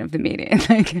beginning of the meeting.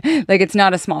 It's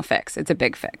not a small fix, it's a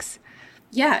big fix.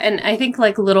 Yeah, and I think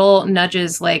little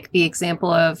nudges, like the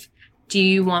example of, do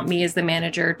you want me as the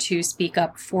manager to speak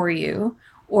up for you?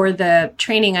 Or the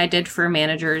training I did for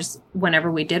managers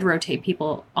whenever we did rotate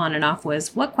people on and off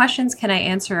was, what questions can I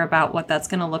answer about what that's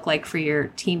going to look like for your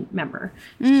team member?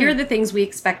 Here are the things we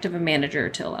expect of a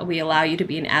manager. We allow you to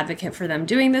be an advocate for them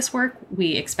doing this work.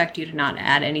 We expect you to not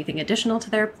add anything additional to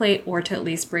their plate, or to at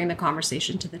least bring the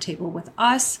conversation to the table with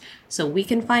us so we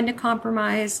can find a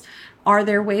compromise. Are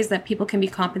there ways that people can be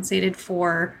compensated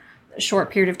for a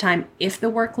short period of time if the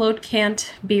workload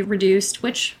can't be reduced,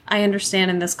 which I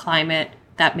understand in this climate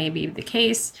that may be the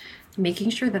case.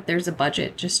 Making sure that there's a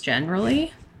budget just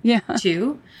generally,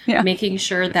 too. Yeah. Making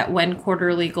sure that when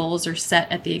quarterly goals are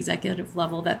set at the executive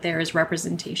level, that there is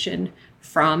representation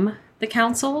from the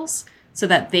councils so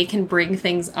that they can bring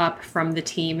things up from the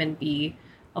team and be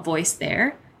a voice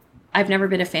there. I've never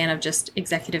been a fan of just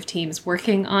executive teams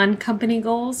working on company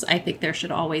goals. I think there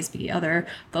should always be other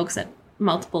folks at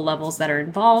multiple levels that are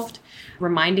involved,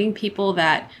 reminding people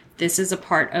that this is a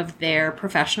part of their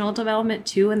professional development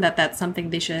too, and that that's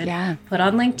something they should put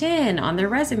on LinkedIn, on their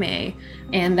resume,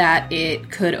 and that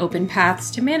it could open paths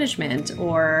to management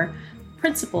or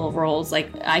principal roles,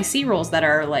 like IC roles that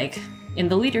are in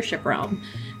the leadership realm.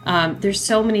 There's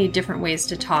so many different ways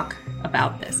to talk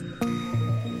about this.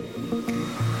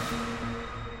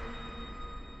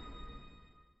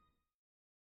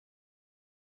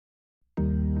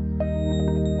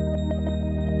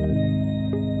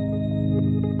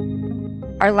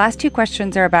 Our last two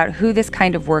questions are about who this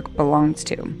kind of work belongs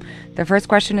to. The first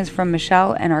question is from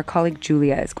Michelle, and our colleague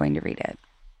Julia is going to read it.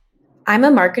 I'm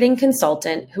a marketing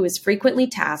consultant who is frequently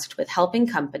tasked with helping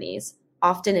companies,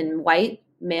 often in white,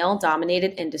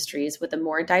 male-dominated industries with a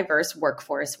more diverse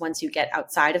workforce once you get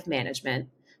outside of management,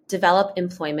 develop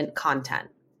employment content.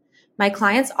 My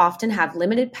clients often have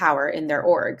limited power in their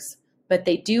orgs, but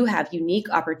they do have unique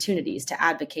opportunities to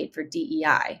advocate for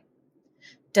DEI.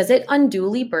 Does it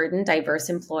unduly burden diverse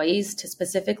employees to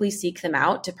specifically seek them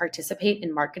out to participate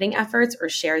in marketing efforts or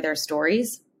share their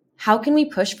stories? How can we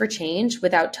push for change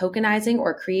without tokenizing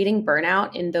or creating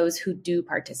burnout in those who do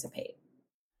participate?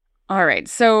 All right.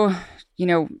 So,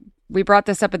 we brought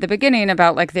this up at the beginning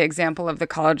about the example of the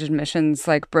college admissions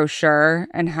brochure,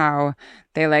 and how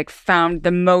they found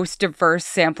the most diverse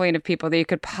sampling of people that you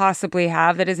could possibly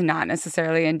have that is not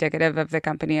necessarily indicative of the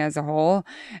company as a whole,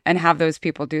 and have those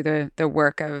people do the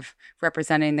work of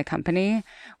representing the company.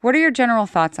 What are your general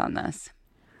thoughts on this?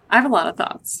 I have a lot of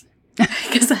thoughts,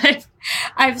 because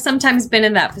I've sometimes been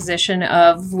in that position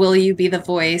of, will you be the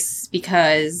voice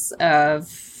because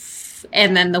of,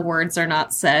 and then the words are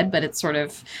not said, but it's sort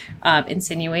of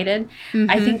insinuated.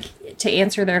 Mm-hmm. I think to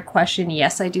answer their question,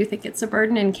 yes, I do think it's a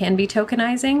burden and can be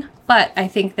tokenizing, but I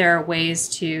think there are ways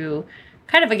to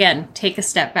kind of, again, take a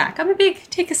step back. I'm a big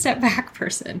take a step back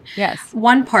person. Yes.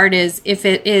 One part is, if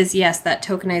it is, yes, that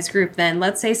tokenized group, then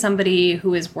let's say somebody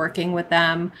who is working with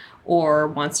them or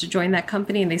wants to join that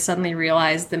company, and they suddenly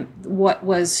realize that what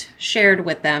was shared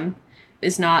with them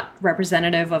is not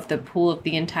representative of the pool of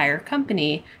the entire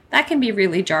company. That can be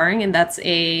really jarring, and that's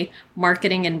a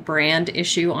marketing and brand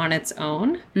issue on its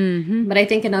own. Mm-hmm. But I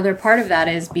think another part of that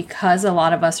is because a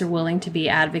lot of us are willing to be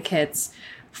advocates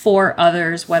for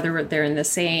others, whether they're in the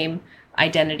same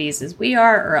identities as we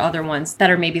are, or other ones that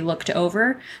are maybe looked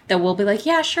over, that we'll be like,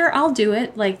 yeah, sure, I'll do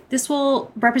it. Like,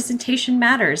 representation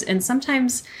matters. And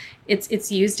sometimes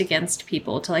it's used against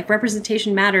people to like,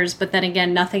 representation matters, but then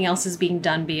again, nothing else is being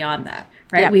done beyond that,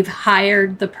 right? Yeah. We've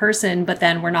hired the person, but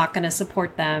then we're not going to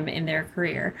support them in their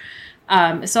career.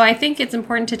 So I think it's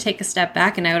important to take a step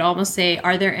back, and I would almost say,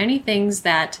 are there any things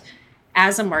that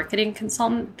as a marketing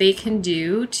consultant they can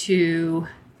do to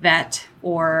vet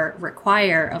or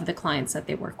require of the clients that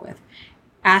they work with?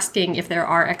 Asking if there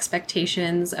are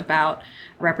expectations about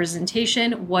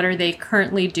representation, what are they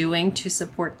currently doing to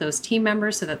support those team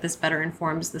members so that this better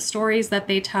informs the stories that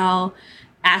they tell?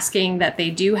 Asking that they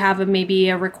do have maybe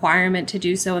a requirement to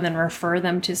do so, and then refer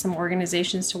them to some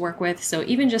organizations to work with. So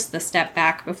even just the step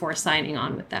back before signing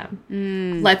on with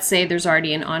them. Let's say there's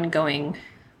already an ongoing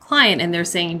client and they're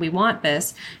saying, we want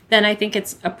this, then I think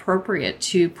it's appropriate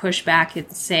to push back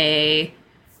and say,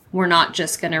 we're not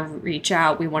just going to reach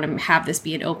out. We want to have this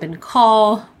be an open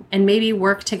call and maybe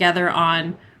work together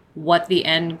on what the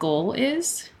end goal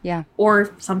is. Yeah.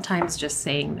 Or sometimes just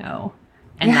saying no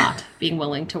and not being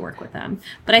willing to work with them.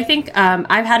 But I think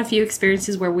I've had a few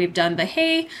experiences where we've done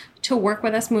hey, to work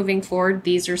with us moving forward,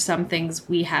 these are some things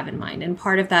we have in mind. And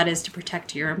part of that is to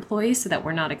protect your employees so that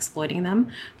we're not exploiting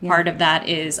them. Yeah. Part of that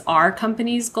is our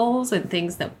company's goals and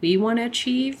things that we want to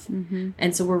achieve. Mm-hmm.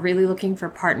 And so we're really looking for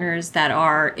partners that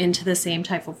are into the same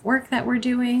type of work that we're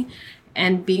doing,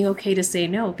 and being okay to say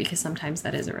no, because sometimes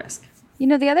that is a risk. You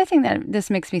know, the other thing that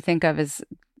this makes me think of is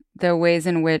the ways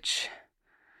in which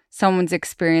someone's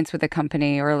experience with a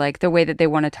company, or like the way that they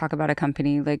want to talk about a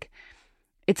company, like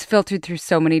it's filtered through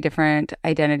so many different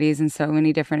identities and so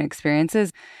many different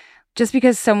experiences. Just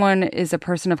because someone is a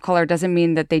person of color doesn't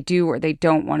mean that they do or they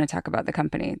don't want to talk about the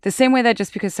company. The same way that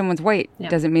just because someone's white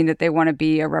doesn't mean that they want to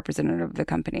be a representative of the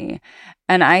company.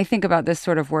 And I think about this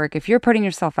sort of work, if you're putting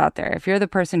yourself out there, if you're the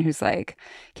person who's like,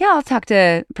 yeah, I'll talk to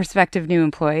a prospective new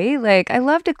employee, like I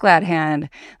loved a glad hand,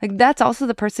 like that's also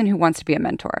the person who wants to be a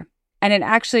mentor. And it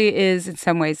actually is in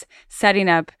some ways setting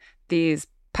up these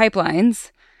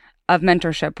pipelines of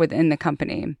mentorship within the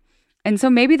company. And so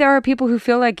maybe there are people who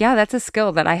feel like, yeah, that's a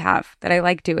skill that I have, that I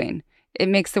like doing. It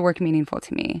makes the work meaningful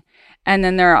to me. And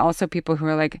then there are also people who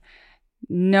are like,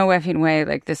 no effing way,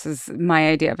 like this is my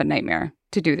idea of a nightmare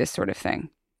to do this sort of thing.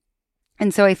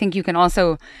 And so I think you can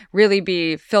also really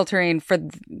be filtering for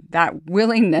that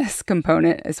willingness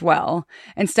component as well,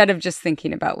 instead of just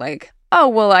thinking about like, oh,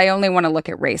 well, I only want to look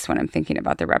at race when I'm thinking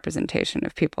about the representation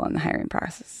of people in the hiring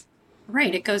process.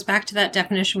 Right. It goes back to that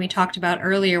definition we talked about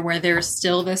earlier, where there's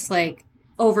still this like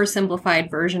oversimplified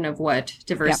version of what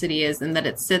diversity is, and that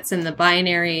it sits in the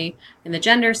binary, in the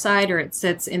gender side, or it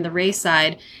sits in the race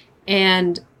side.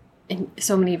 And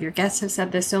so many of your guests have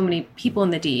said this, so many people in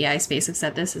the DEI space have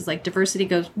said this, is like diversity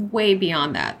goes way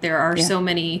beyond that. There are so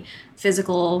many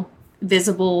physical,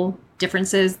 visible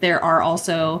differences. There are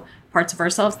also parts of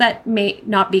ourselves that may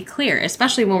not be clear,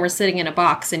 especially when we're sitting in a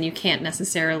box and you can't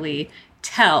necessarily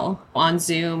tell on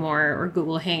Zoom or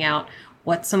Google Hangout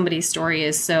what somebody's story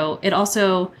is. So it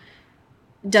also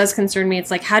does concern me.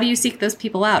 It's like, how do you seek those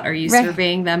people out? Are you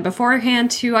surveying them beforehand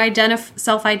to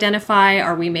self-identify?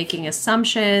 Are we making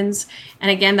assumptions? And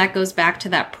again, that goes back to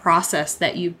that process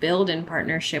that you build in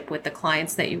partnership with the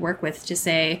clients that you work with to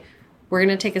say, we're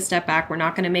going to take a step back. We're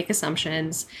not going to make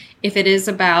assumptions. If it is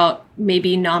about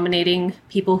maybe nominating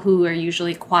people who are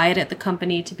usually quiet at the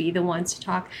company to be the ones to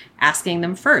talk, asking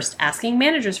them first, asking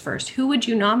managers first, who would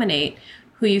you nominate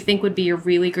who you think would be a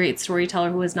really great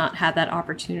storyteller who has not had that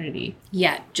opportunity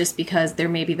yet, just because they're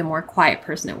maybe the more quiet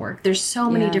person at work. There's so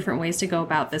many different ways to go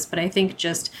about this, but I think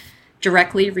just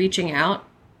directly reaching out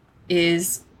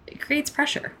it creates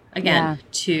pressure, again,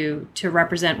 to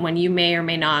represent when you may or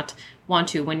may not want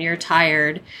to, when you're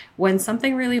tired, when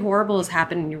something really horrible has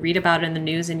happened and you read about it in the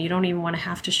news and you don't even want to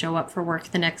have to show up for work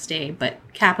the next day, but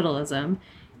capitalism,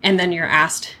 and then you're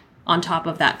asked on top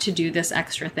of that to do this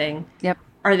extra thing. Yep.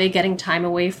 Are they getting time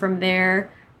away from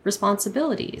their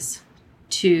responsibilities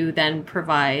to then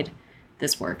provide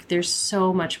this work? There's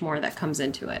so much more that comes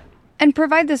into it. And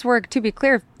provide this work, to be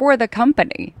clear, for the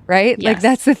company, right? Yes. Like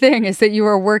that's the thing, is that you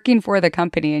are working for the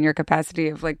company in your capacity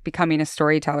of like becoming a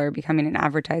storyteller, becoming an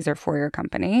advertiser for your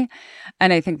company.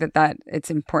 And I think that it's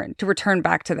important to return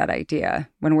back to that idea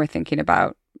when we're thinking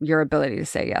about your ability to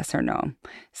say yes or no.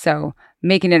 So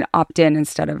making it opt-in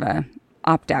instead of a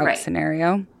opt-out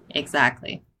scenario.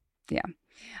 Exactly. Yeah.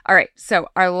 All right. So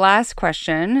our last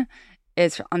question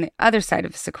is on the other side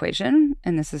of this equation,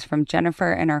 and this is from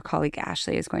Jennifer, and our colleague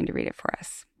Ashley is going to read it for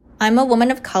us. I'm a woman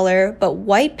of color, but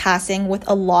white passing with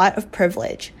a lot of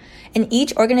privilege. In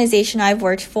each organization I've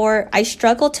worked for, I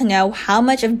struggle to know how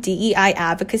much of DEI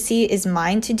advocacy is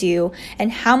mine to do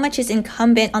and how much is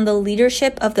incumbent on the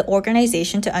leadership of the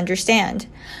organization to understand.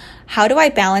 How do I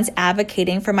balance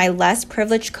advocating for my less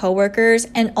privileged coworkers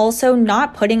and also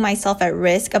not putting myself at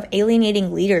risk of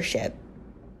alienating leadership?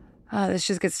 Oh, this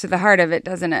just gets to the heart of it,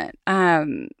 doesn't it?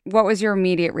 What was your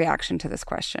immediate reaction to this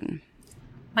question?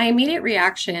 My immediate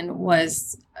reaction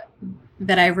was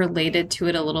that I related to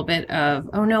it a little bit of,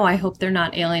 oh no, I hope they're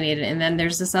not alienated. And then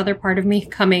there's this other part of me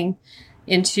coming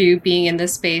into being in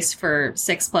this space for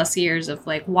 6+ years of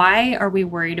like, why are we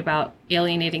worried about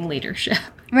alienating leadership?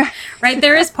 Right?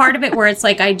 There is part of it where it's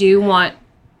like, I do want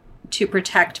to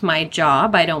protect my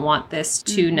job. I don't want this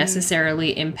to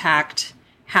necessarily impact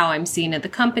how I'm seen at the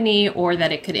company, or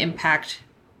that it could impact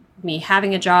me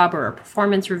having a job or a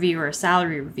performance review or a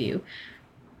salary review.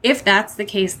 If that's the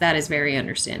case, that is very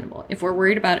understandable. If we're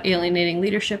worried about alienating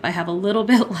leadership, I have a little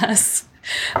bit less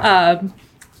of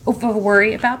a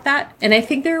worry about that. And I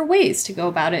think there are ways to go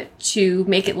about it to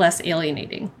make it less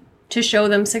alienating, to show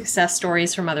them success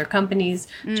stories from other companies,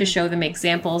 to show them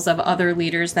examples of other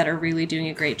leaders that are really doing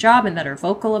a great job and that are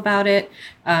vocal about it,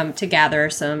 to gather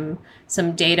some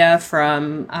data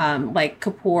from, like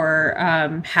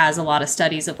Kapoor has a lot of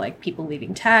studies of like people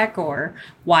leaving tech or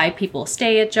why people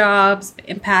stay at jobs,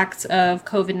 impacts of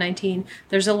COVID-19.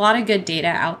 There's a lot of good data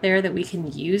out there that we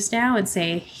can use now and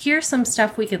say, here's some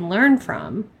stuff we can learn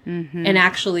from and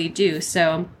actually do.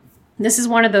 So this is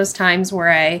one of those times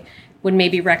where I would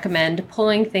maybe recommend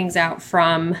pulling things out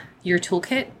from your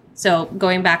toolkit. So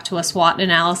going back to a SWOT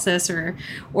analysis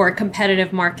or a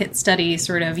competitive market study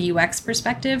sort of UX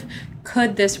perspective,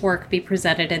 could this work be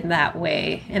presented in that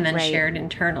way and then shared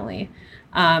internally?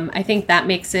 I think that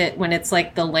makes it, when it's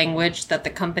like the language that the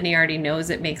company already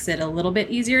knows, it makes it a little bit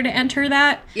easier to enter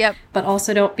that. Yep. But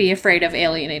also don't be afraid of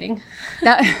alienating.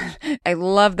 I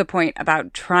love the point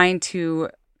about trying to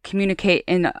communicate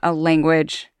in a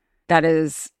language that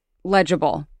is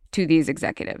legible to these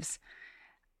executives.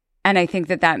 And I think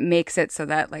that makes it so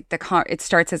that like it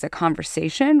starts as a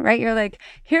conversation, right? You're like,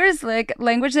 here's like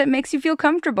language that makes you feel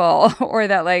comfortable or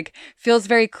that like feels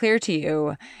very clear to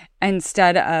you,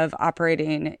 instead of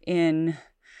operating in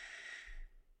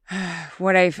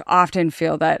what I often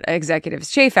feel that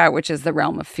executives chafe at, which is the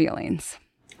realm of feelings.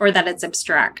 Or that it's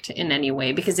abstract in any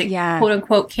way because it quote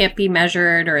unquote can't be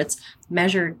measured, or it's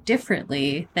measured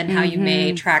differently than how you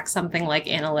may track something like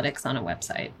analytics on a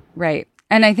website. Right.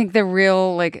 And I think the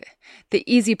real, like, the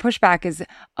easy pushback is,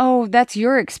 oh, that's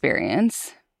your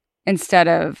experience, instead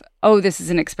of, oh, this is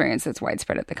an experience that's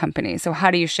widespread at the company. So how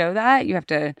do you show that? You have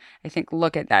to, I think,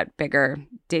 look at that bigger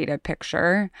data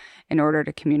picture in order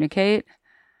to communicate.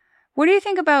 What do you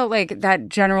think about, like, that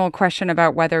general question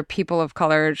about whether people of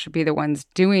color should be the ones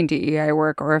doing DEI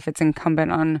work, or if it's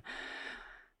incumbent on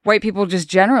white people just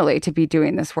generally to be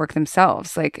doing this work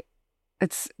themselves? Like,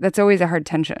 that's always a hard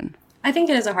tension. I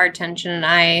think it is a hard tension, and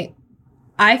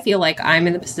I feel like I'm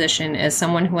in the position as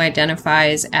someone who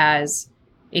identifies as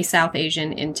a South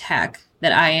Asian in tech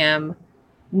that I am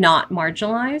not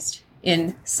marginalized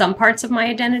in some parts of my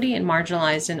identity and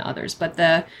marginalized in others. But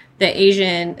the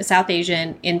South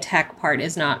Asian in tech part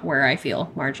is not where I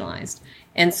feel marginalized.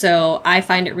 And so I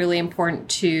find it really important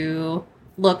to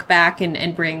look back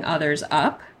and bring others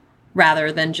up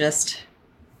rather than just,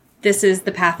 this is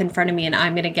the path in front of me and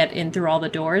I'm going to get in through all the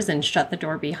doors and shut the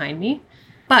door behind me.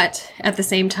 But at the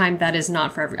same time, that is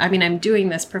not for I'm doing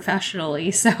this professionally,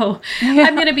 so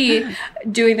I'm going to be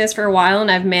doing this for a while,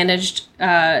 and I've managed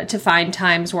to find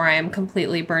times where I am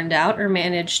completely burned out, or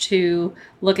managed to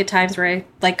look at times where I,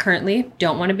 like currently,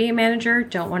 don't want to be a manager,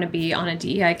 don't want to be on a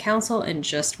DEI council, and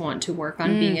just want to work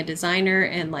on being a designer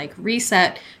and like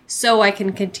reset so I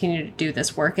can continue to do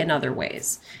this work in other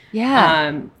ways.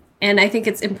 Yeah. And I think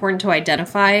it's important to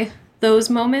identify those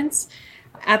moments.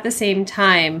 At the same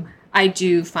time, I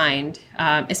do find,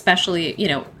 especially,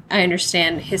 I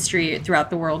understand history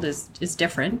throughout the world is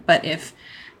different, but if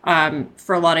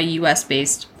for a lot of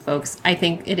US-based folks, I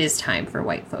think it is time for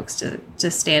white folks to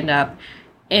stand up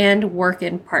and work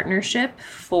in partnership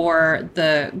for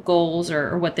the goals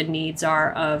or what the needs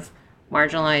are of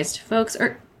marginalized folks,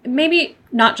 or maybe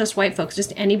not just white folks,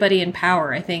 just anybody in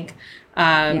power. I think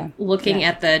looking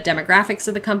at the demographics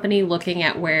of the company, looking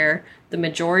at where the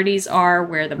majorities are,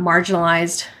 where the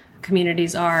marginalized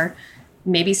communities are,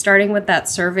 maybe starting with that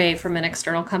survey from an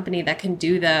external company that can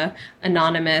do the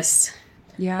anonymous,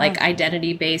 like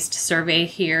identity-based survey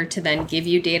here to then give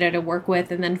you data to work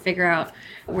with and then figure out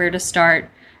where to start.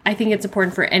 I think it's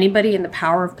important for anybody in the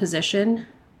power of position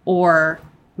or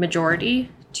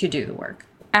majority to do the work.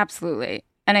 Absolutely.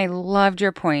 And I loved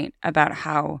your point about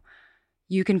how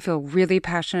you can feel really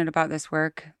passionate about this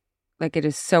work, like it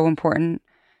is so important.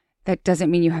 That doesn't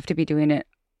mean you have to be doing it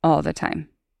all the time.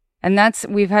 And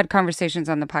we've had conversations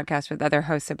on the podcast with other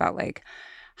hosts about like,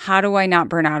 how do I not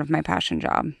burn out of my passion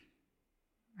job?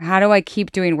 How do I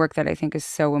keep doing work that I think is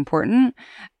so important?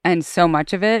 And so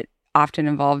much of it often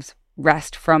involves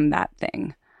rest from that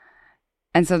thing.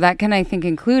 And so that can, I think,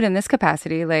 include in this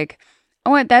capacity, like,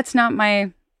 oh, that's not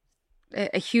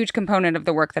a huge component of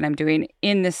the work that I'm doing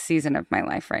in this season of my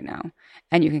life right now.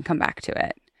 And you can come back to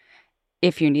it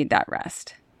if you need that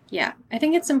rest. Yeah, I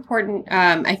think it's important.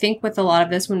 I think with a lot of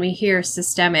this, when we hear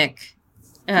systemic,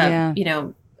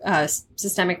 systemic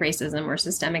racism or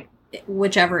systemic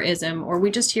whichever ism, or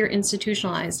we just hear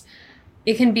institutionalized,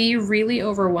 it can be really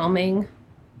overwhelming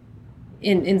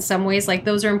in some ways. Like,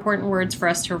 those are important words for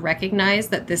us to recognize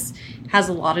that this has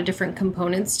a lot of different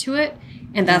components to it.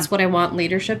 And that's what I want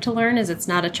leadership to learn, is it's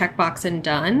not a checkbox and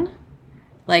done.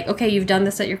 Like, okay, you've done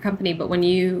this at your company, but when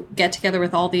you get together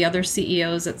with all the other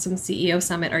CEOs at some CEO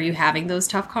summit, are you having those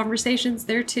tough conversations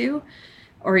there too?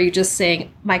 Or are you just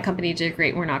saying, my company did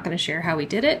great, we're not going to share how we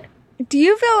did it? Do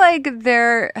you feel like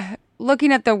they're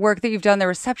looking at the work that you've done, the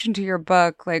reception to your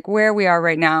book, like where we are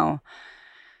right now?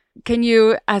 Can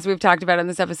you, as we've talked about in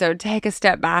this episode, take a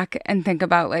step back and think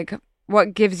about like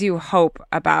what gives you hope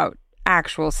about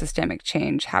actual systemic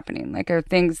change happening? Like, are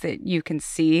things that you can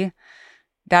see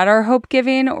that are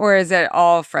hope-giving, or is it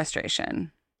all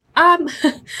frustration?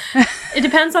 It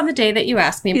depends on the day that you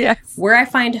ask me. Yes. Where I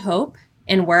find hope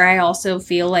and where I also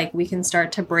feel like we can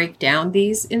start to break down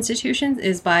these institutions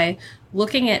is by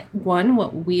looking at, one,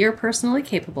 what we are personally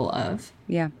capable of.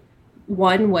 Yeah.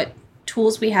 One, what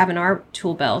tools we have in our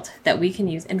tool belt that we can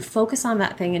use, and focus on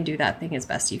that thing and do that thing as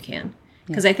best you can.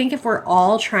 Because I think if we're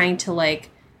all trying to like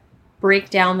break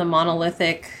down the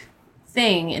monolithic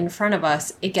thing in front of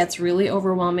us, it gets really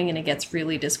overwhelming and it gets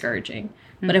really discouraging.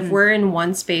 Mm-hmm. But if we're in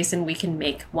one space and we can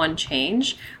make one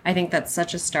change, I think that's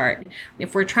such a start.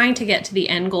 If we're trying to get to the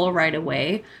end goal right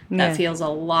away, that feels a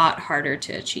lot harder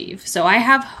to achieve. So I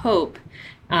have hope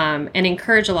and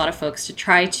encourage a lot of folks to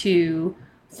try to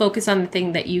focus on the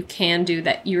thing that you can do,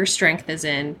 that your strength is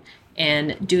in,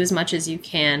 and do as much as you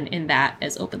can in that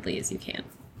as openly as you can.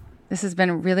 This has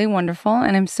been really wonderful,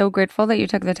 and I'm so grateful that you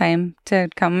took the time to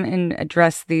come and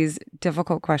address these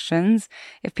difficult questions.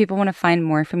 If people want to find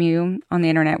more from you on the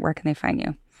internet, where can they find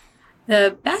you?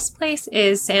 The best place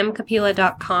is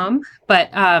samkapila.com. But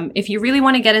if you really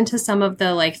want to get into some of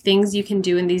the like things you can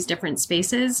do in these different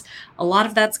spaces, a lot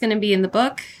of that's going to be in the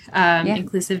book,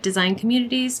 Inclusive Design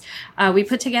Communities. We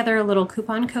put together a little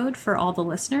coupon code for all the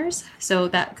listeners. So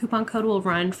that coupon code will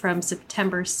run from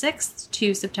September 6th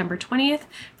to September 20th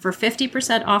for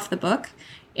 50% off the book.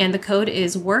 And the code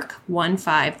is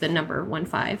WORK15, the number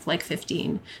 15, like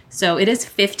 15. So it is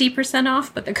 50%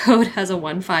 off, but the code has a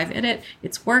 15 in it.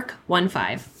 It's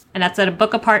WORK15. And that's at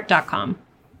bookapart.com.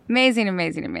 Amazing,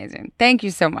 amazing, amazing. Thank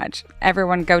you so much.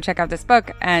 Everyone go check out this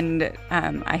book. And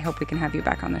I hope we can have you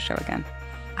back on the show again.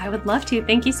 I would love to.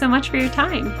 Thank you so much for your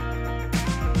time.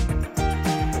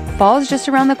 Fall's just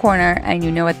around the corner, and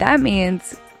you know what that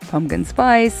means. Pumpkin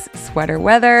spice, sweater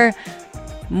weather,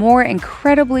 more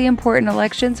incredibly important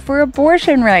elections for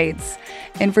abortion rights.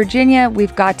 In Virginia,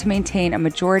 we've got to maintain a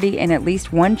majority in at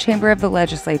least one chamber of the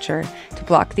legislature to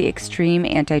block the extreme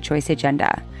anti-choice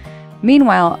agenda.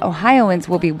 Meanwhile, Ohioans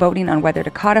will be voting on whether to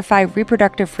codify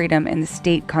reproductive freedom in the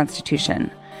state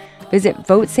constitution. Visit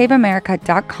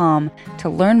votesaveamerica.com to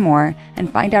learn more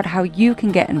and find out how you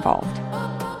can get involved.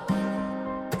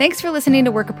 Thanks for listening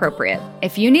to Work Appropriate.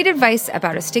 If you need advice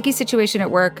about a sticky situation at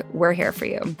work, we're here for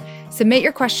you. Submit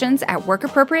your questions at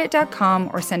workappropriate.com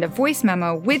or send a voice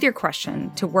memo with your question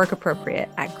to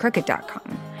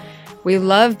workappropriate@crooked.com. We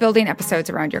love building episodes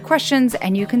around your questions,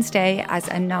 and you can stay as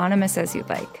anonymous as you'd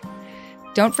like.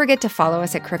 Don't forget to follow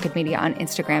us at Crooked Media on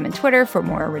Instagram and Twitter for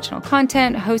more original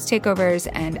content, host takeovers,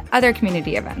 and other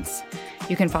community events.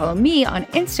 You can follow me on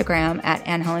Instagram at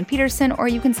Anne-Helen Peterson, or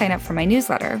you can sign up for my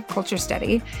newsletter, Culture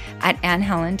Study, at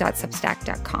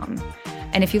annhelen.substack.com.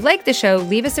 And if you like the show,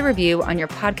 leave us a review on your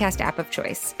podcast app of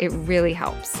choice. It really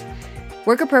helps.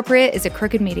 Work Appropriate is a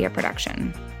Crooked Media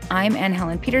production. I'm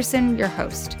Anne-Helen Peterson, your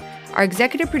host. Our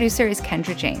executive producer is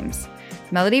Kendra James.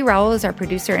 Melody Rowell is our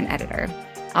producer and editor.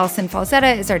 Allison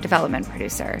Falzetta is our development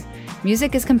producer.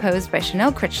 Music is composed by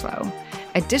Chanel Critchlow.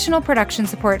 Additional production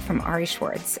support from Ari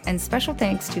Schwartz, and special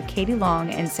thanks to Katie Long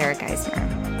and Sarah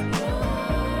Geisner.